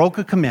and broke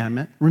a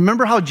commandment?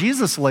 Remember how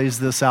Jesus lays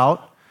this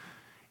out.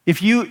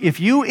 If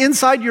you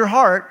inside your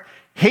heart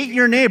hate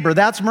your neighbor,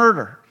 that's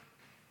murder.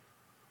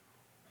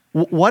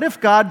 What if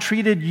God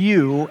treated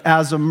you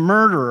as a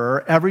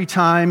murderer every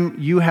time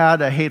you had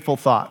a hateful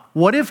thought?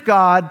 What if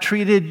God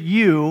treated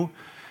you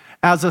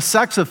as a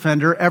sex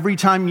offender every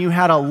time you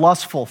had a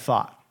lustful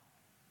thought?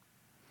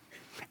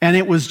 And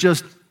it was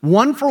just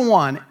one for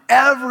one.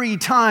 Every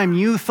time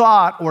you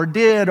thought or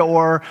did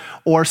or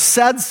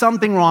said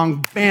something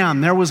wrong, bam,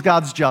 there was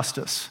God's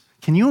justice.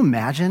 Can you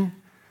imagine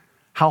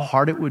how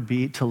hard it would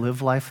be to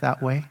live life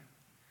that way?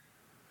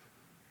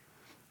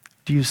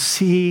 Do you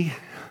see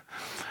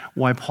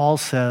why Paul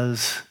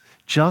says,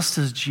 just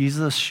as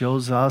Jesus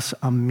shows us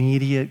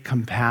immediate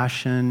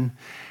compassion,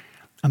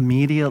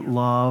 immediate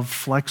love,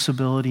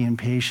 flexibility, and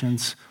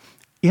patience,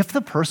 if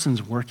the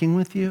person's working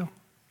with you,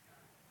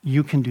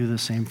 you can do the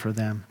same for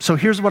them. So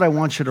here's what I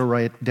want you to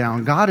write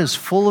down. God is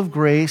full of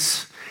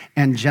grace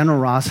and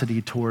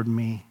generosity toward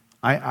me.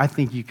 I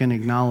think you can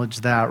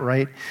acknowledge that,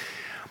 right?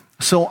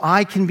 So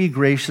I can be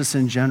gracious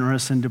and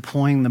generous in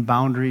deploying the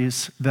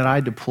boundaries that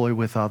I deploy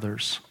with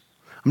others.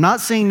 I'm not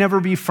saying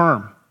never be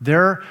firm.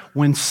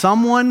 When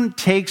someone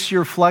takes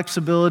your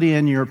flexibility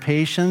and your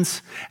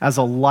patience as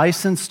a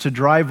license to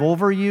drive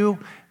over you,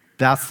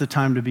 that's the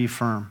time to be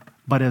firm.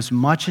 But as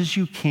much as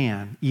you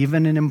can,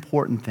 even in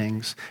important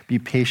things, be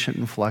patient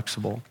and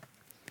flexible.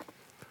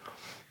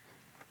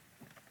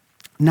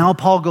 Now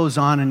Paul goes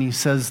on and he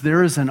says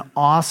there is an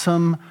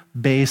awesome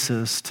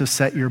basis to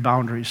set your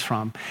boundaries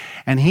from.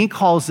 And he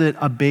calls it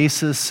a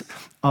basis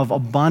of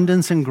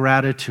abundance and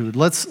gratitude.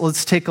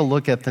 Let's take a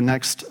look at the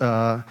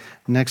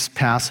next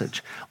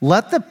passage.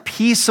 Let the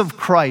peace of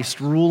Christ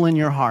rule in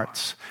your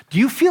hearts. Do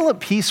you feel at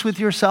peace with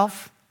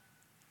yourself?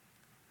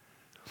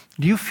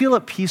 Do you feel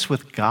at peace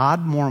with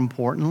God, more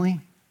importantly?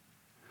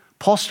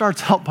 Paul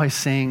starts out by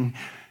saying,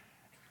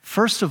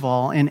 first of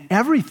all, in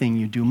everything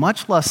you do,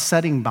 much less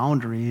setting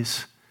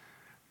boundaries,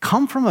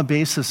 come from a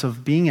basis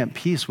of being at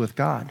peace with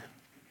God,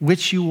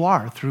 which you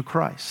are through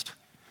Christ.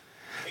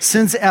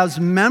 Since as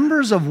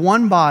members of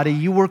one body,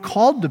 you were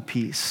called to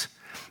peace.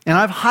 And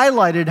I've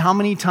highlighted how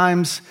many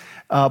times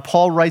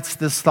Paul writes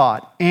this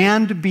thought,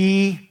 and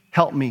be,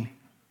 help me,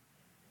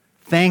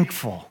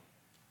 thankful.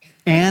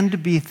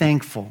 And be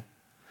thankful.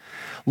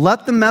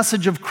 Let the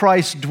message of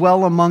Christ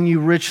dwell among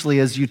you richly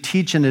as you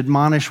teach and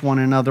admonish one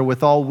another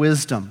with all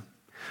wisdom,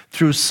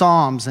 through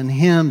psalms and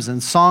hymns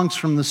and songs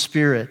from the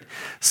Spirit,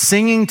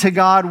 singing to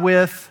God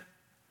with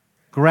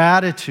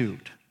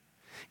gratitude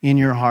in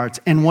your hearts.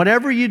 And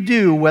whatever you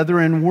do, whether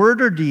in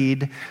word or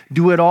deed,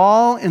 do it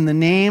all in the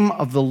name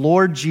of the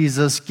Lord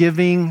Jesus,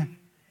 giving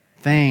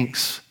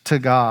thanks to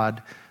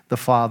God the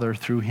Father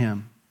through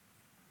him.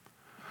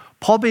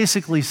 Paul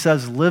basically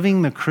says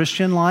living the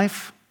Christian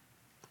life,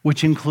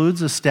 which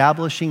includes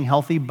establishing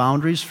healthy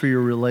boundaries for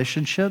your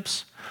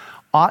relationships,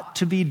 ought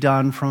to be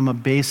done from a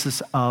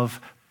basis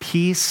of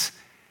peace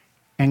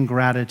and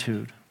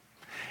gratitude.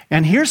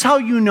 And here's how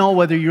you know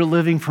whether you're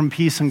living from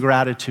peace and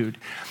gratitude.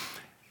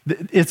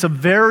 It's a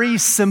very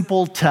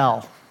simple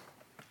tell.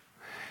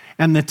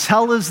 And the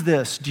tell is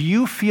this: do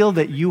you feel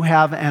that you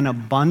have an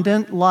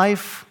abundant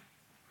life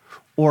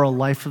or a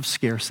life of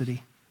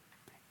scarcity?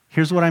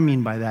 Here's what I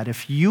mean by that.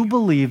 If you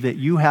believe that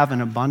you have an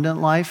abundant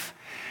life,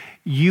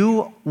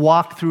 you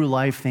walk through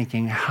life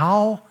thinking,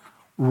 how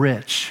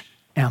rich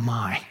am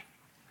I?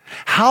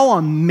 How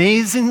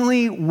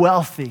amazingly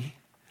wealthy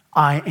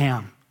I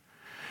am.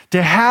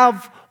 To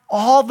have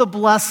all the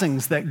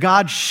blessings that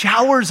God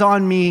showers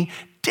on me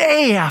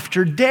day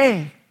after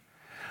day.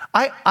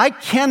 I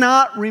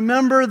cannot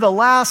remember the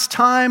last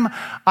time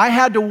I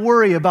had to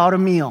worry about a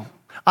meal.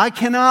 I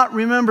cannot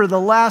remember the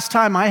last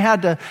time I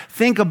had to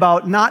think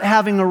about not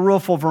having a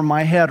roof over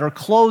my head or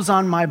clothes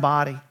on my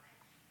body.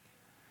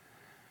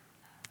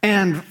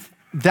 And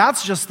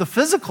that's just the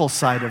physical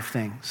side of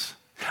things.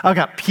 I've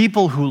got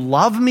people who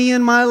love me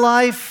in my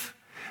life.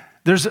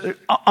 There's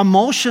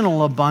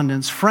emotional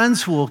abundance,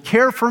 friends who will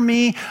care for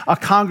me, a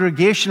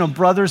congregation of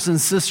brothers and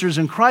sisters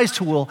in Christ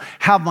who will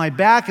have my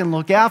back and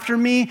look after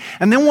me.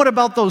 And then what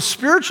about those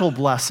spiritual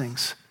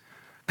blessings?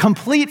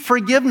 Complete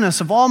forgiveness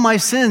of all my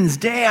sins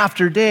day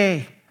after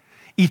day.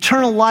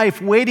 Eternal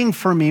life waiting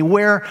for me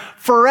where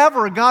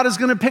forever God is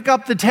going to pick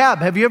up the tab.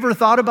 Have you ever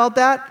thought about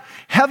that?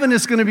 Heaven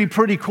is going to be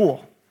pretty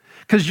cool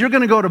because you're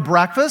going to go to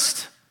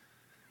breakfast.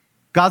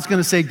 God's going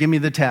to say, give me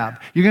the tab.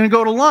 You're going to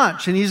go to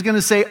lunch, and he's going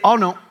to say, oh,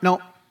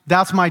 no,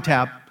 that's my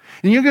tab.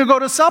 And you're going to go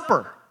to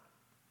supper.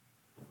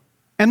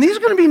 And these are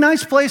going to be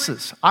nice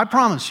places, I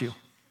promise you.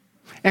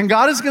 And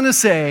God is going to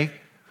say,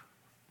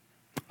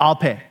 I'll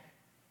pay.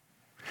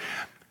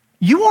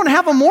 You won't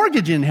have a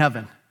mortgage in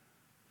heaven.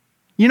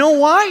 You know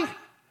why?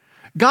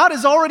 God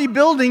is already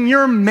building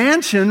your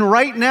mansion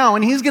right now,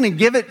 and he's going to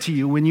give it to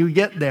you when you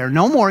get there.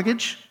 No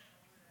mortgage.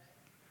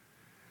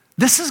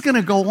 This is going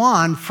to go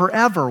on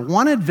forever.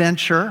 One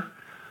adventure,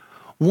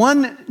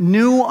 one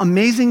new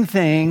amazing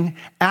thing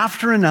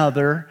after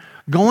another,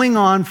 going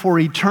on for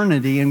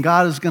eternity, and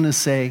God is going to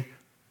say,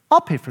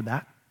 I'll pay for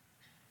that.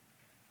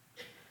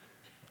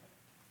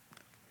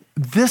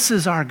 This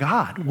is our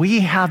God. We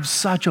have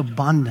such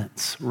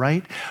abundance,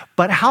 right?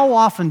 But how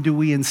often do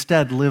we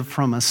instead live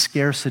from a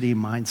scarcity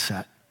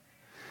mindset?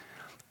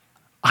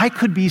 I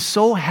could be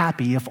so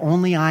happy if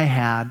only I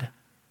had.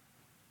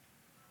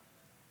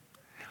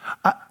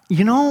 I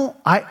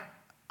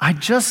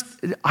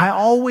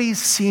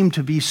always seem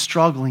to be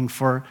struggling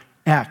for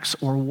X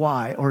or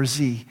Y or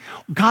Z.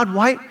 God,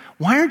 why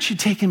aren't you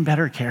taking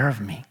better care of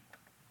me?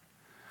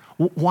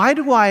 Why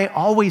do I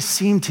always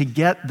seem to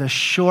get the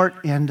short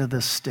end of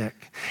the stick?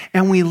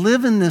 And we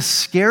live in this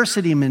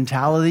scarcity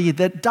mentality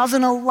that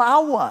doesn't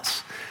allow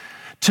us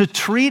to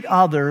treat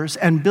others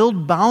and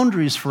build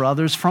boundaries for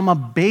others from a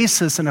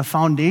basis and a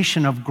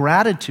foundation of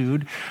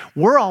gratitude,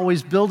 we're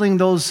always building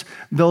those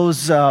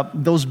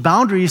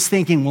boundaries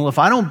thinking, well, if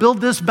I don't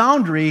build this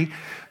boundary,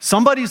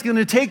 somebody's going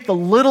to take the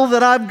little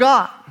that I've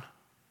got.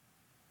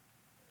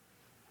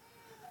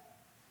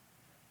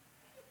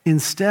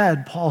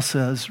 Instead, Paul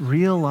says,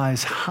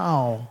 realize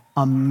how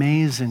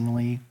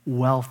amazingly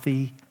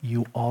wealthy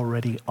you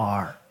already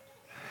are.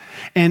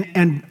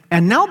 And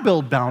now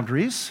build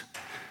boundaries.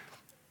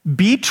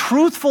 Be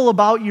truthful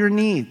about your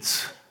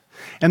needs.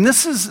 And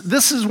this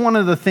is one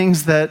of the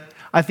things that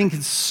I think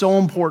is so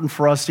important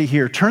for us to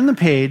hear. Turn the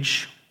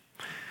page.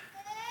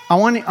 I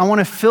want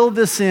to fill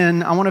this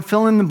in. I want to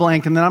fill in the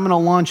blank, and then I'm going to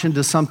launch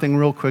into something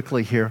real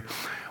quickly here.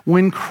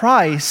 When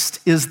Christ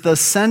is the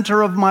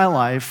center of my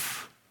life,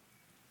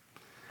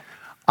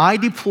 I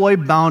deploy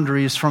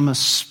boundaries from a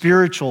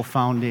spiritual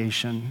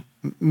foundation,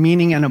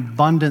 meaning an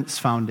abundance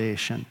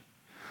foundation,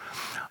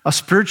 a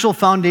spiritual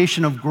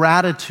foundation of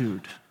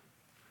gratitude,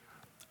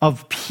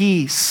 of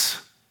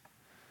peace.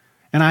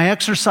 And I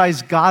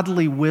exercise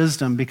godly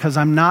wisdom because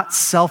I'm not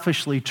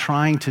selfishly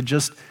trying to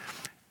just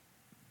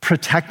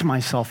protect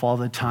myself all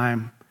the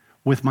time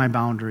with my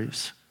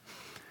boundaries.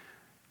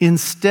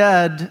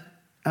 Instead,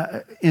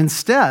 what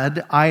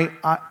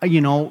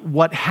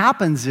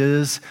happens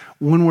is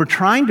when we're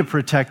trying to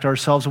protect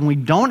ourselves, when we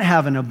don't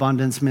have an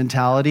abundance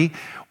mentality,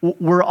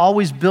 we're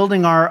always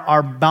building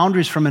our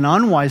boundaries from an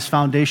unwise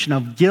foundation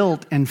of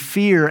guilt and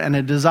fear and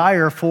a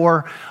desire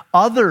for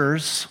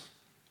others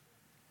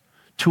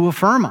to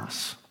affirm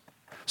us.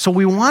 So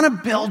we want to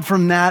build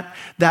from that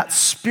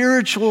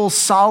spiritual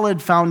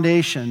solid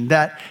foundation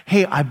that,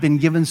 hey, I've been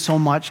given so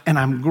much and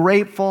I'm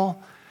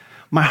grateful.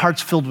 My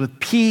heart's filled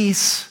with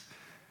peace.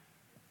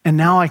 And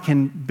now I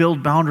can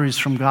build boundaries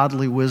from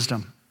godly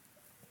wisdom.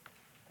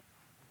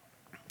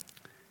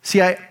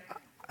 See, I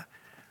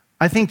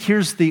think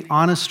here's the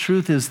honest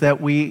truth is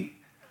that we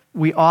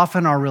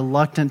often are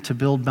reluctant to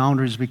build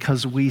boundaries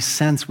because we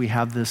sense we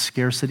have this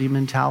scarcity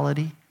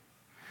mentality.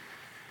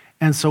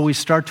 And so we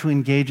start to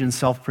engage in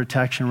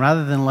self-protection.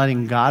 Rather than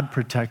letting God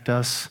protect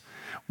us,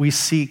 we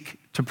seek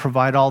to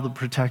provide all the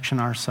protection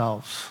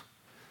ourselves.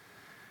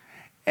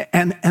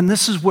 And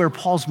this is where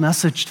Paul's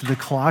message to the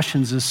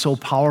Colossians is so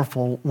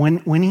powerful.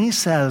 When he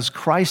says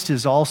Christ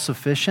is all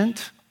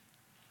sufficient,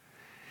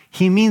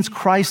 he means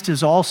Christ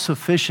is all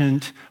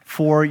sufficient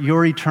for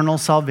your eternal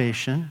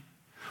salvation,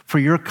 for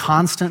your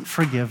constant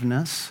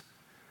forgiveness.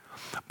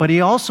 But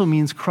he also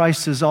means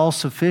Christ is all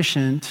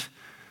sufficient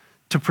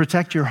to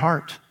protect your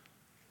heart,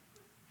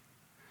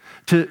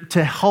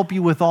 to help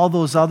you with all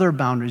those other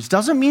boundaries.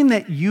 Doesn't mean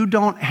that you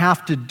don't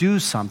have to do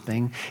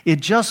something.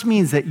 It just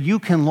means that you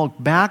can look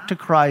back to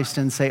Christ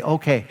and say,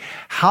 okay,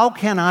 how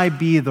can I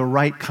be the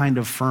right kind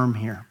of firm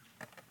here?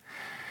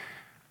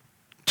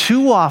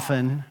 Too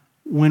often,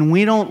 when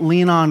we don't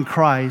lean on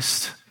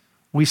Christ,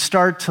 we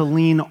start to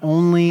lean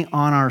only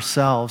on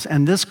ourselves,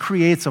 and this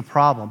creates a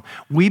problem.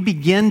 We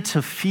begin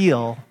to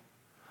feel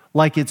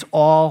like it's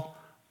all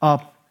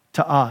up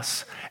to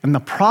us. And the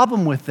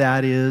problem with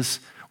that is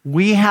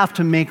we have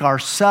to make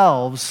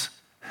ourselves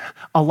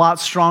a lot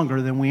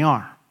stronger than we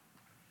are.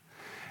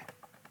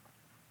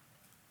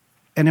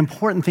 An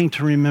important thing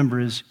to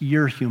remember is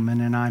you're human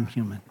and I'm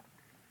human.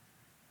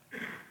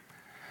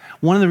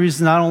 One of the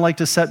reasons I don't like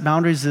to set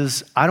boundaries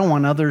is I don't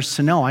want others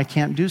to know I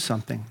can't do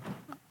something.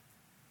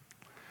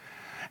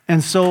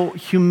 And so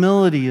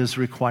humility is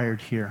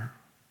required here.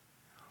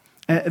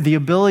 The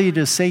ability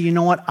to say, you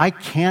know what, I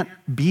can't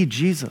be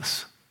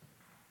Jesus.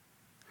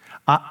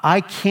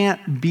 I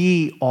can't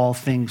be all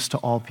things to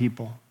all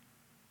people.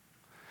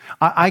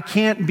 I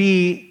can't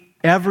be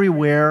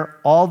everywhere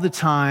all the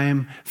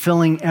time,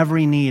 filling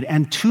every need.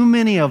 And too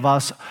many of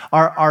us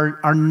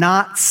are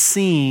not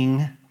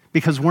seeing,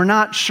 because we're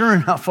not sure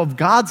enough of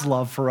God's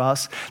love for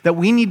us, that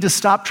we need to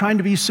stop trying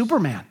to be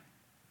Superman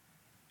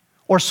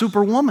or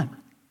Superwoman.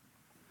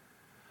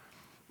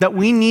 That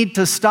we need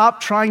to stop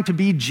trying to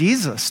be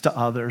Jesus to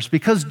others,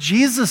 because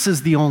Jesus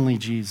is the only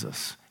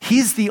Jesus.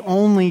 He's the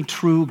only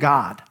true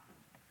God.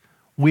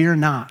 We're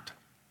not.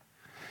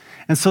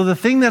 And so the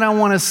thing that I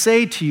want to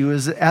say to you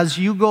is, as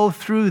you go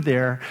through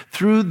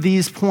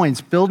these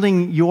points,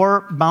 building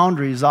your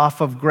boundaries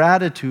off of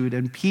gratitude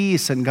and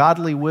peace and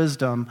godly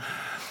wisdom,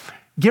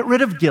 get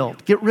rid of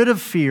guilt, get rid of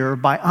fear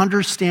by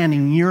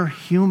understanding you're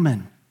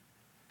human.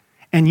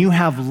 And you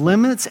have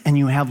limits and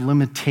you have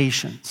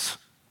limitations.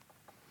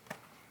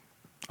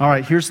 All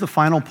right, here's the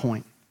final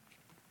point.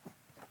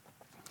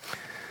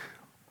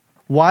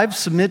 Wives,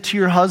 submit to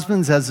your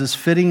husbands as is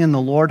fitting in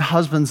the Lord.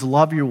 Husbands,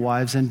 love your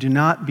wives and do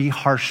not be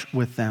harsh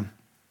with them.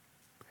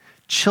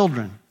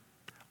 Children,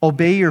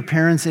 obey your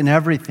parents in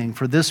everything,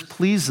 for this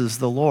pleases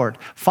the Lord.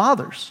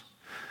 Fathers,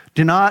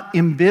 do not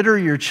embitter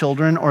your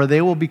children or they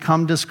will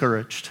become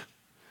discouraged.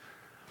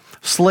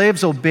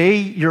 Slaves, obey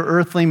your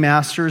earthly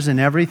masters in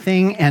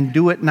everything and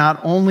do it not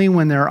only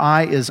when their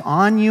eye is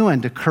on you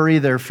and to curry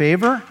their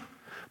favor,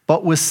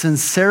 but with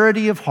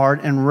sincerity of heart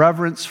and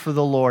reverence for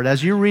the Lord.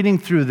 As you're reading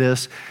through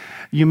this,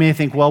 You may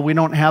think, well, we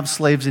don't have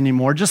slaves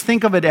anymore. Just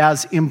think of it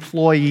as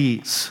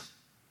employees.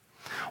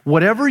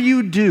 Whatever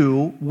you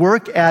do,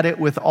 work at it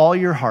with all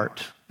your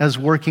heart as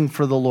working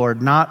for the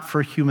Lord, not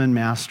for human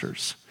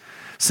masters,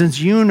 since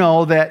you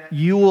know that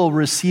you will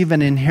receive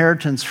an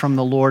inheritance from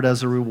the Lord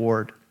as a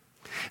reward.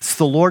 It's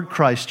the Lord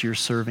Christ you're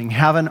serving.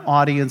 Have an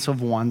audience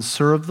of one.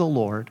 Serve the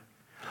Lord.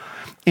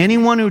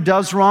 Anyone who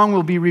does wrong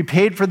will be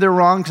repaid for their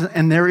wrongs,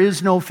 and there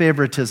is no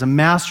favoritism.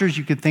 Masters,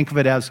 you could think of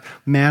it as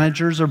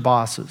managers or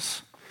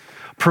bosses.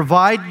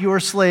 Provide your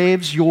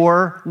slaves,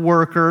 your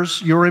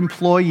workers, your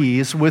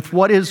employees with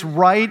what is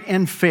right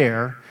and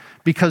fair,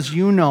 because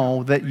you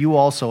know that you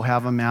also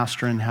have a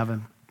master in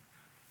heaven.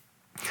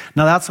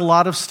 Now that's a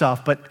lot of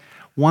stuff, but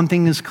one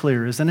thing is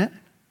clear, isn't it?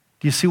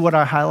 Do you see what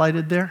I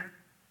highlighted there?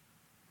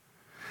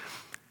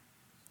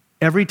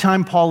 Every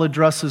time Paul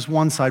addresses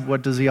one side,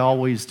 what does he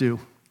always do?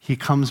 He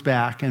comes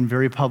back and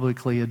very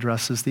publicly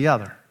addresses the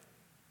other.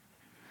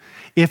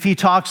 If he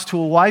talks to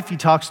a wife, he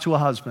talks to a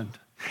husband.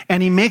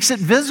 And he makes it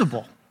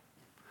visible.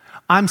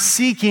 I'm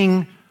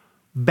seeking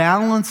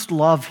balanced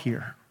love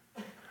here.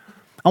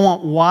 I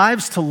want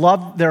wives to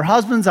love their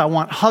husbands. I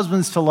want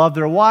husbands to love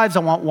their wives.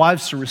 I want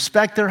wives to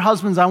respect their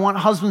husbands. I want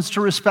husbands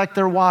to respect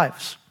their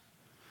wives.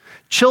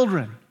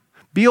 Children,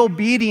 be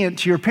obedient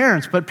to your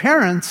parents. But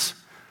parents,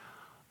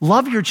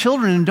 love your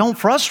children and don't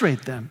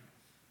frustrate them.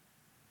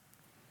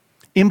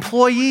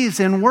 Employees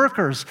and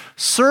workers,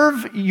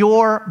 serve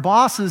your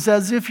bosses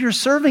as if you're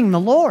serving the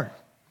Lord.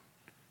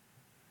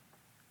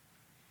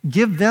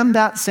 Give them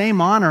that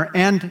same honor.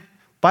 And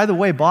by the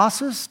way,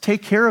 bosses,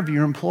 take care of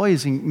your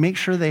employees and make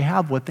sure they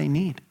have what they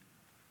need.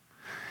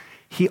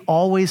 He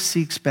always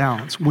seeks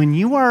balance. When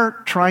you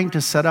are trying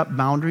to set up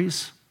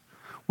boundaries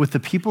with the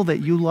people that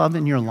you love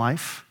in your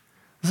life,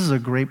 this is a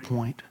great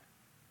point.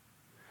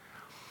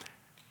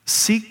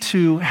 Seek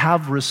to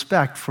have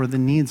respect for the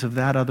needs of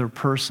that other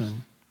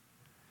person,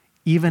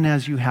 even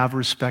as you have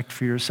respect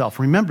for yourself.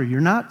 Remember,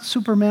 you're not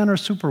Superman or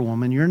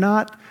Superwoman. You're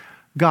not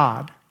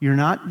God. You're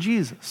not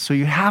Jesus. So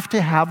you have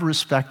to have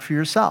respect for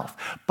yourself.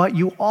 But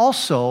you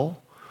also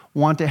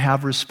want to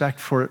have respect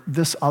for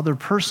this other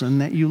person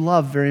that you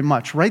love very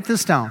much. Write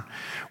this down.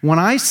 When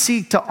I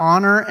seek to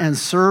honor and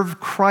serve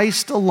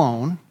Christ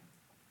alone,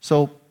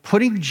 so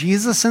putting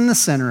Jesus in the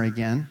center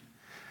again,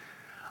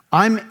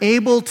 I'm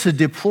able to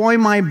deploy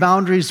my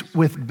boundaries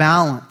with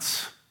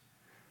balance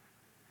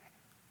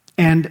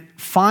and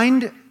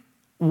find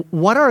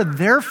what are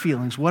their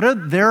feelings, what are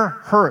their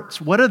hurts,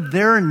 what are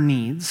their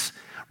needs,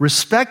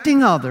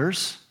 respecting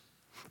others,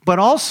 but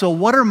also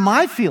what are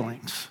my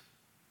feelings?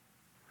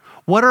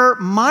 What are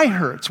my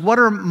hurts? What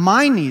are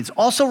my needs?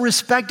 Also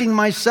respecting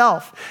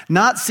myself,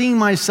 not seeing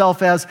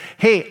myself as,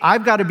 hey,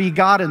 I've got to be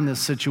God in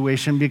this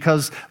situation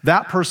because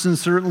that person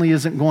certainly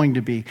isn't going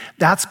to be.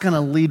 That's going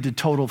to lead to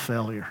total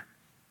failure.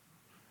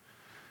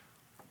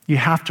 You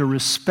have to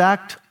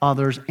respect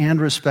others and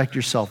respect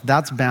yourself.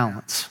 That's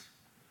balance.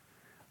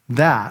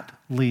 That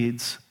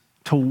leads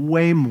to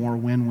way more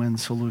win-win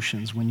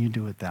solutions when you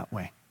do it that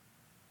way.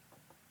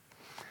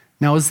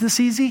 Now, is this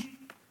easy?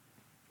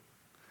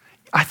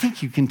 I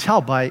think you can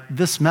tell by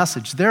this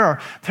message.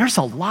 There's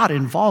a lot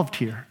involved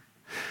here.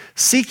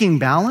 Seeking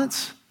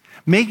balance,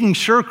 making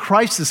sure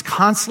Christ is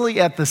constantly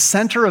at the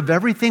center of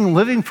everything,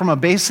 living from a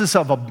basis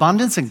of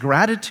abundance and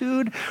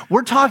gratitude.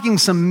 We're talking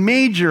some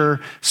major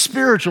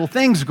spiritual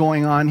things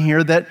going on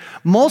here that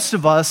most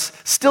of us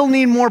still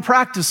need more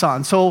practice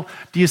on. So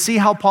do you see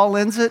how Paul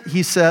ends it?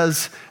 He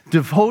says,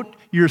 devote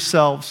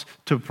yourselves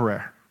to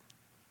prayer.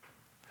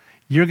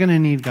 You're going to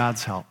need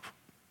God's help.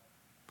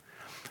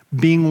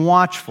 Being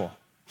watchful.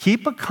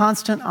 Keep a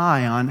constant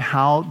eye on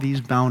how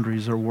these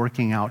boundaries are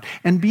working out.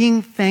 And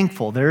being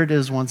thankful. There it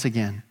is once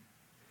again.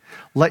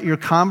 Let your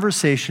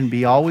conversation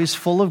be always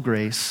full of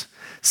grace,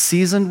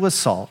 seasoned with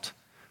salt,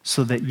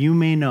 so that you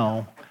may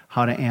know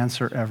how to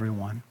answer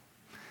everyone.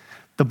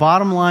 The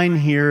bottom line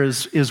here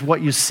is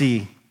what you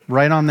see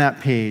right on that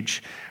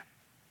page.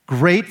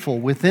 Grateful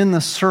within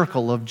the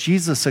circle of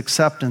Jesus'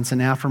 acceptance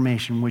and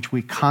affirmation, which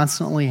we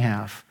constantly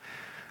have.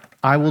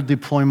 I will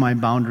deploy my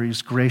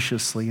boundaries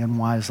graciously and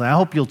wisely. I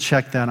hope you'll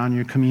check that on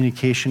your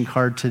communication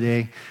card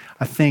today.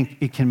 I think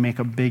it can make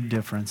a big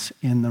difference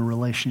in the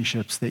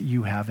relationships that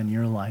you have in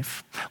your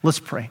life. Let's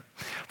pray.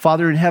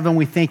 Father in heaven,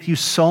 we thank you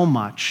so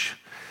much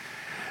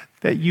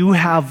that you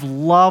have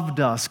loved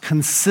us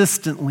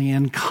consistently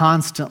and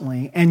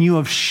constantly, and you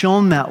have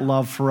shown that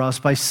love for us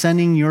by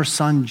sending your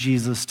Son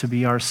Jesus to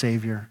be our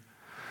Savior.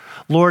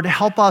 Lord,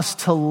 help us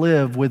to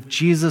live with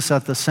Jesus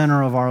at the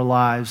center of our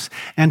lives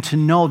and to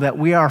know that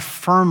we are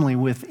firmly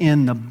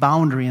within the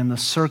boundary and the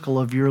circle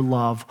of your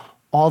love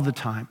all the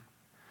time.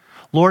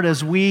 Lord,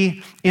 as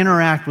we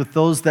interact with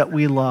those that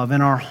we love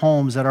in our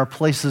homes, at our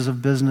places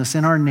of business,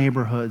 in our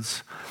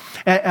neighborhoods,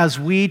 as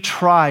we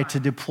try to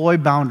deploy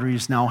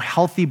boundaries now,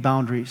 healthy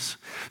boundaries,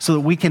 so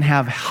that we can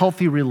have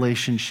healthy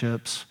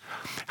relationships,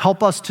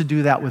 help us to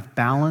do that with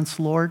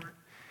balance, Lord,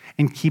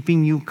 and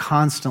keeping you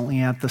constantly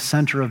at the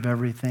center of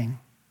everything.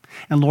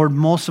 And Lord,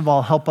 most of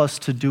all, help us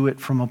to do it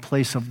from a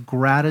place of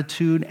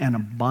gratitude and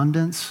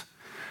abundance,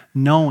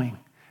 knowing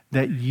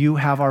that you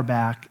have our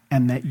back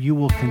and that you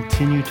will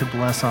continue to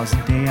bless us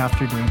day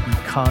after day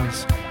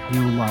because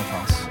you love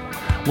us.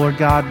 Lord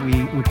God,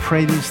 we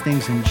pray these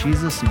things in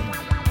Jesus' name.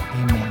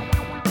 Amen.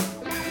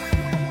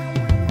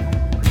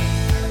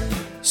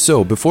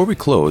 So, before we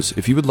close,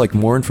 if you would like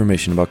more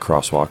information about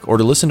Crosswalk or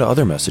to listen to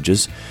other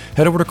messages,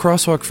 head over to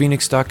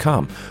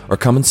crosswalkphoenix.com or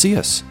come and see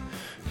us.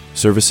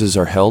 Services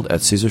are held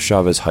at Cesar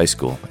Chavez High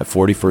School at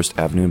 41st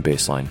Avenue and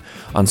Baseline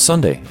on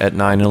Sunday at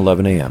 9 and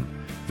 11 a.m.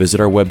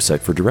 Visit our website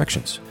for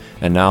directions.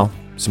 And now,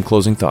 some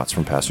closing thoughts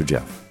from Pastor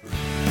Jeff.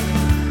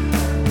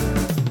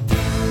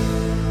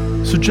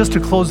 So just a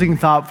closing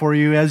thought for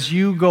you. As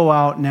you go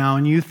out now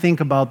and you think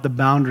about the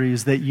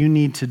boundaries that you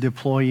need to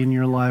deploy in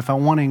your life, I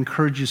want to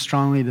encourage you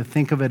strongly to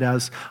think of it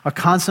as a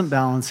constant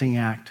balancing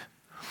act.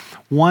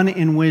 One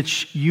in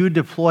which you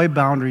deploy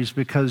boundaries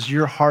because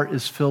your heart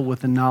is filled with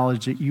the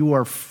knowledge that you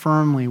are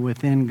firmly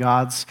within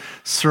God's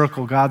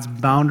circle, God's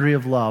boundary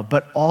of love,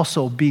 but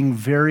also being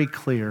very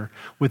clear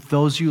with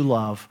those you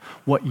love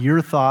what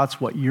your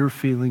thoughts, what your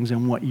feelings,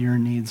 and what your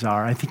needs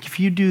are. I think if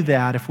you do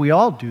that, if we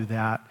all do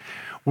that,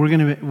 we're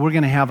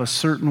going to have a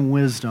certain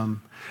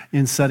wisdom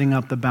in setting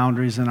up the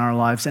boundaries in our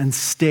lives and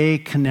stay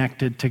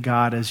connected to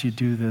God as you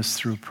do this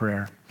through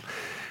prayer.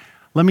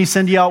 Let me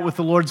send you out with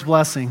the Lord's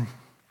blessing.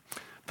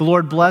 The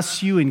Lord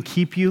bless you and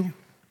keep you.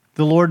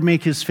 The Lord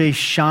make his face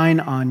shine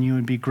on you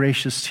and be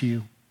gracious to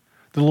you.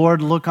 The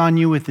Lord look on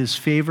you with his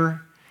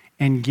favor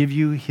and give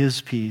you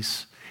his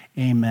peace.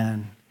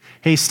 Amen.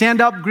 Hey, stand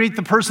up, greet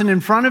the person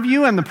in front of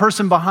you and the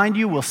person behind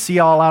you. We'll see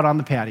you all out on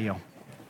the patio.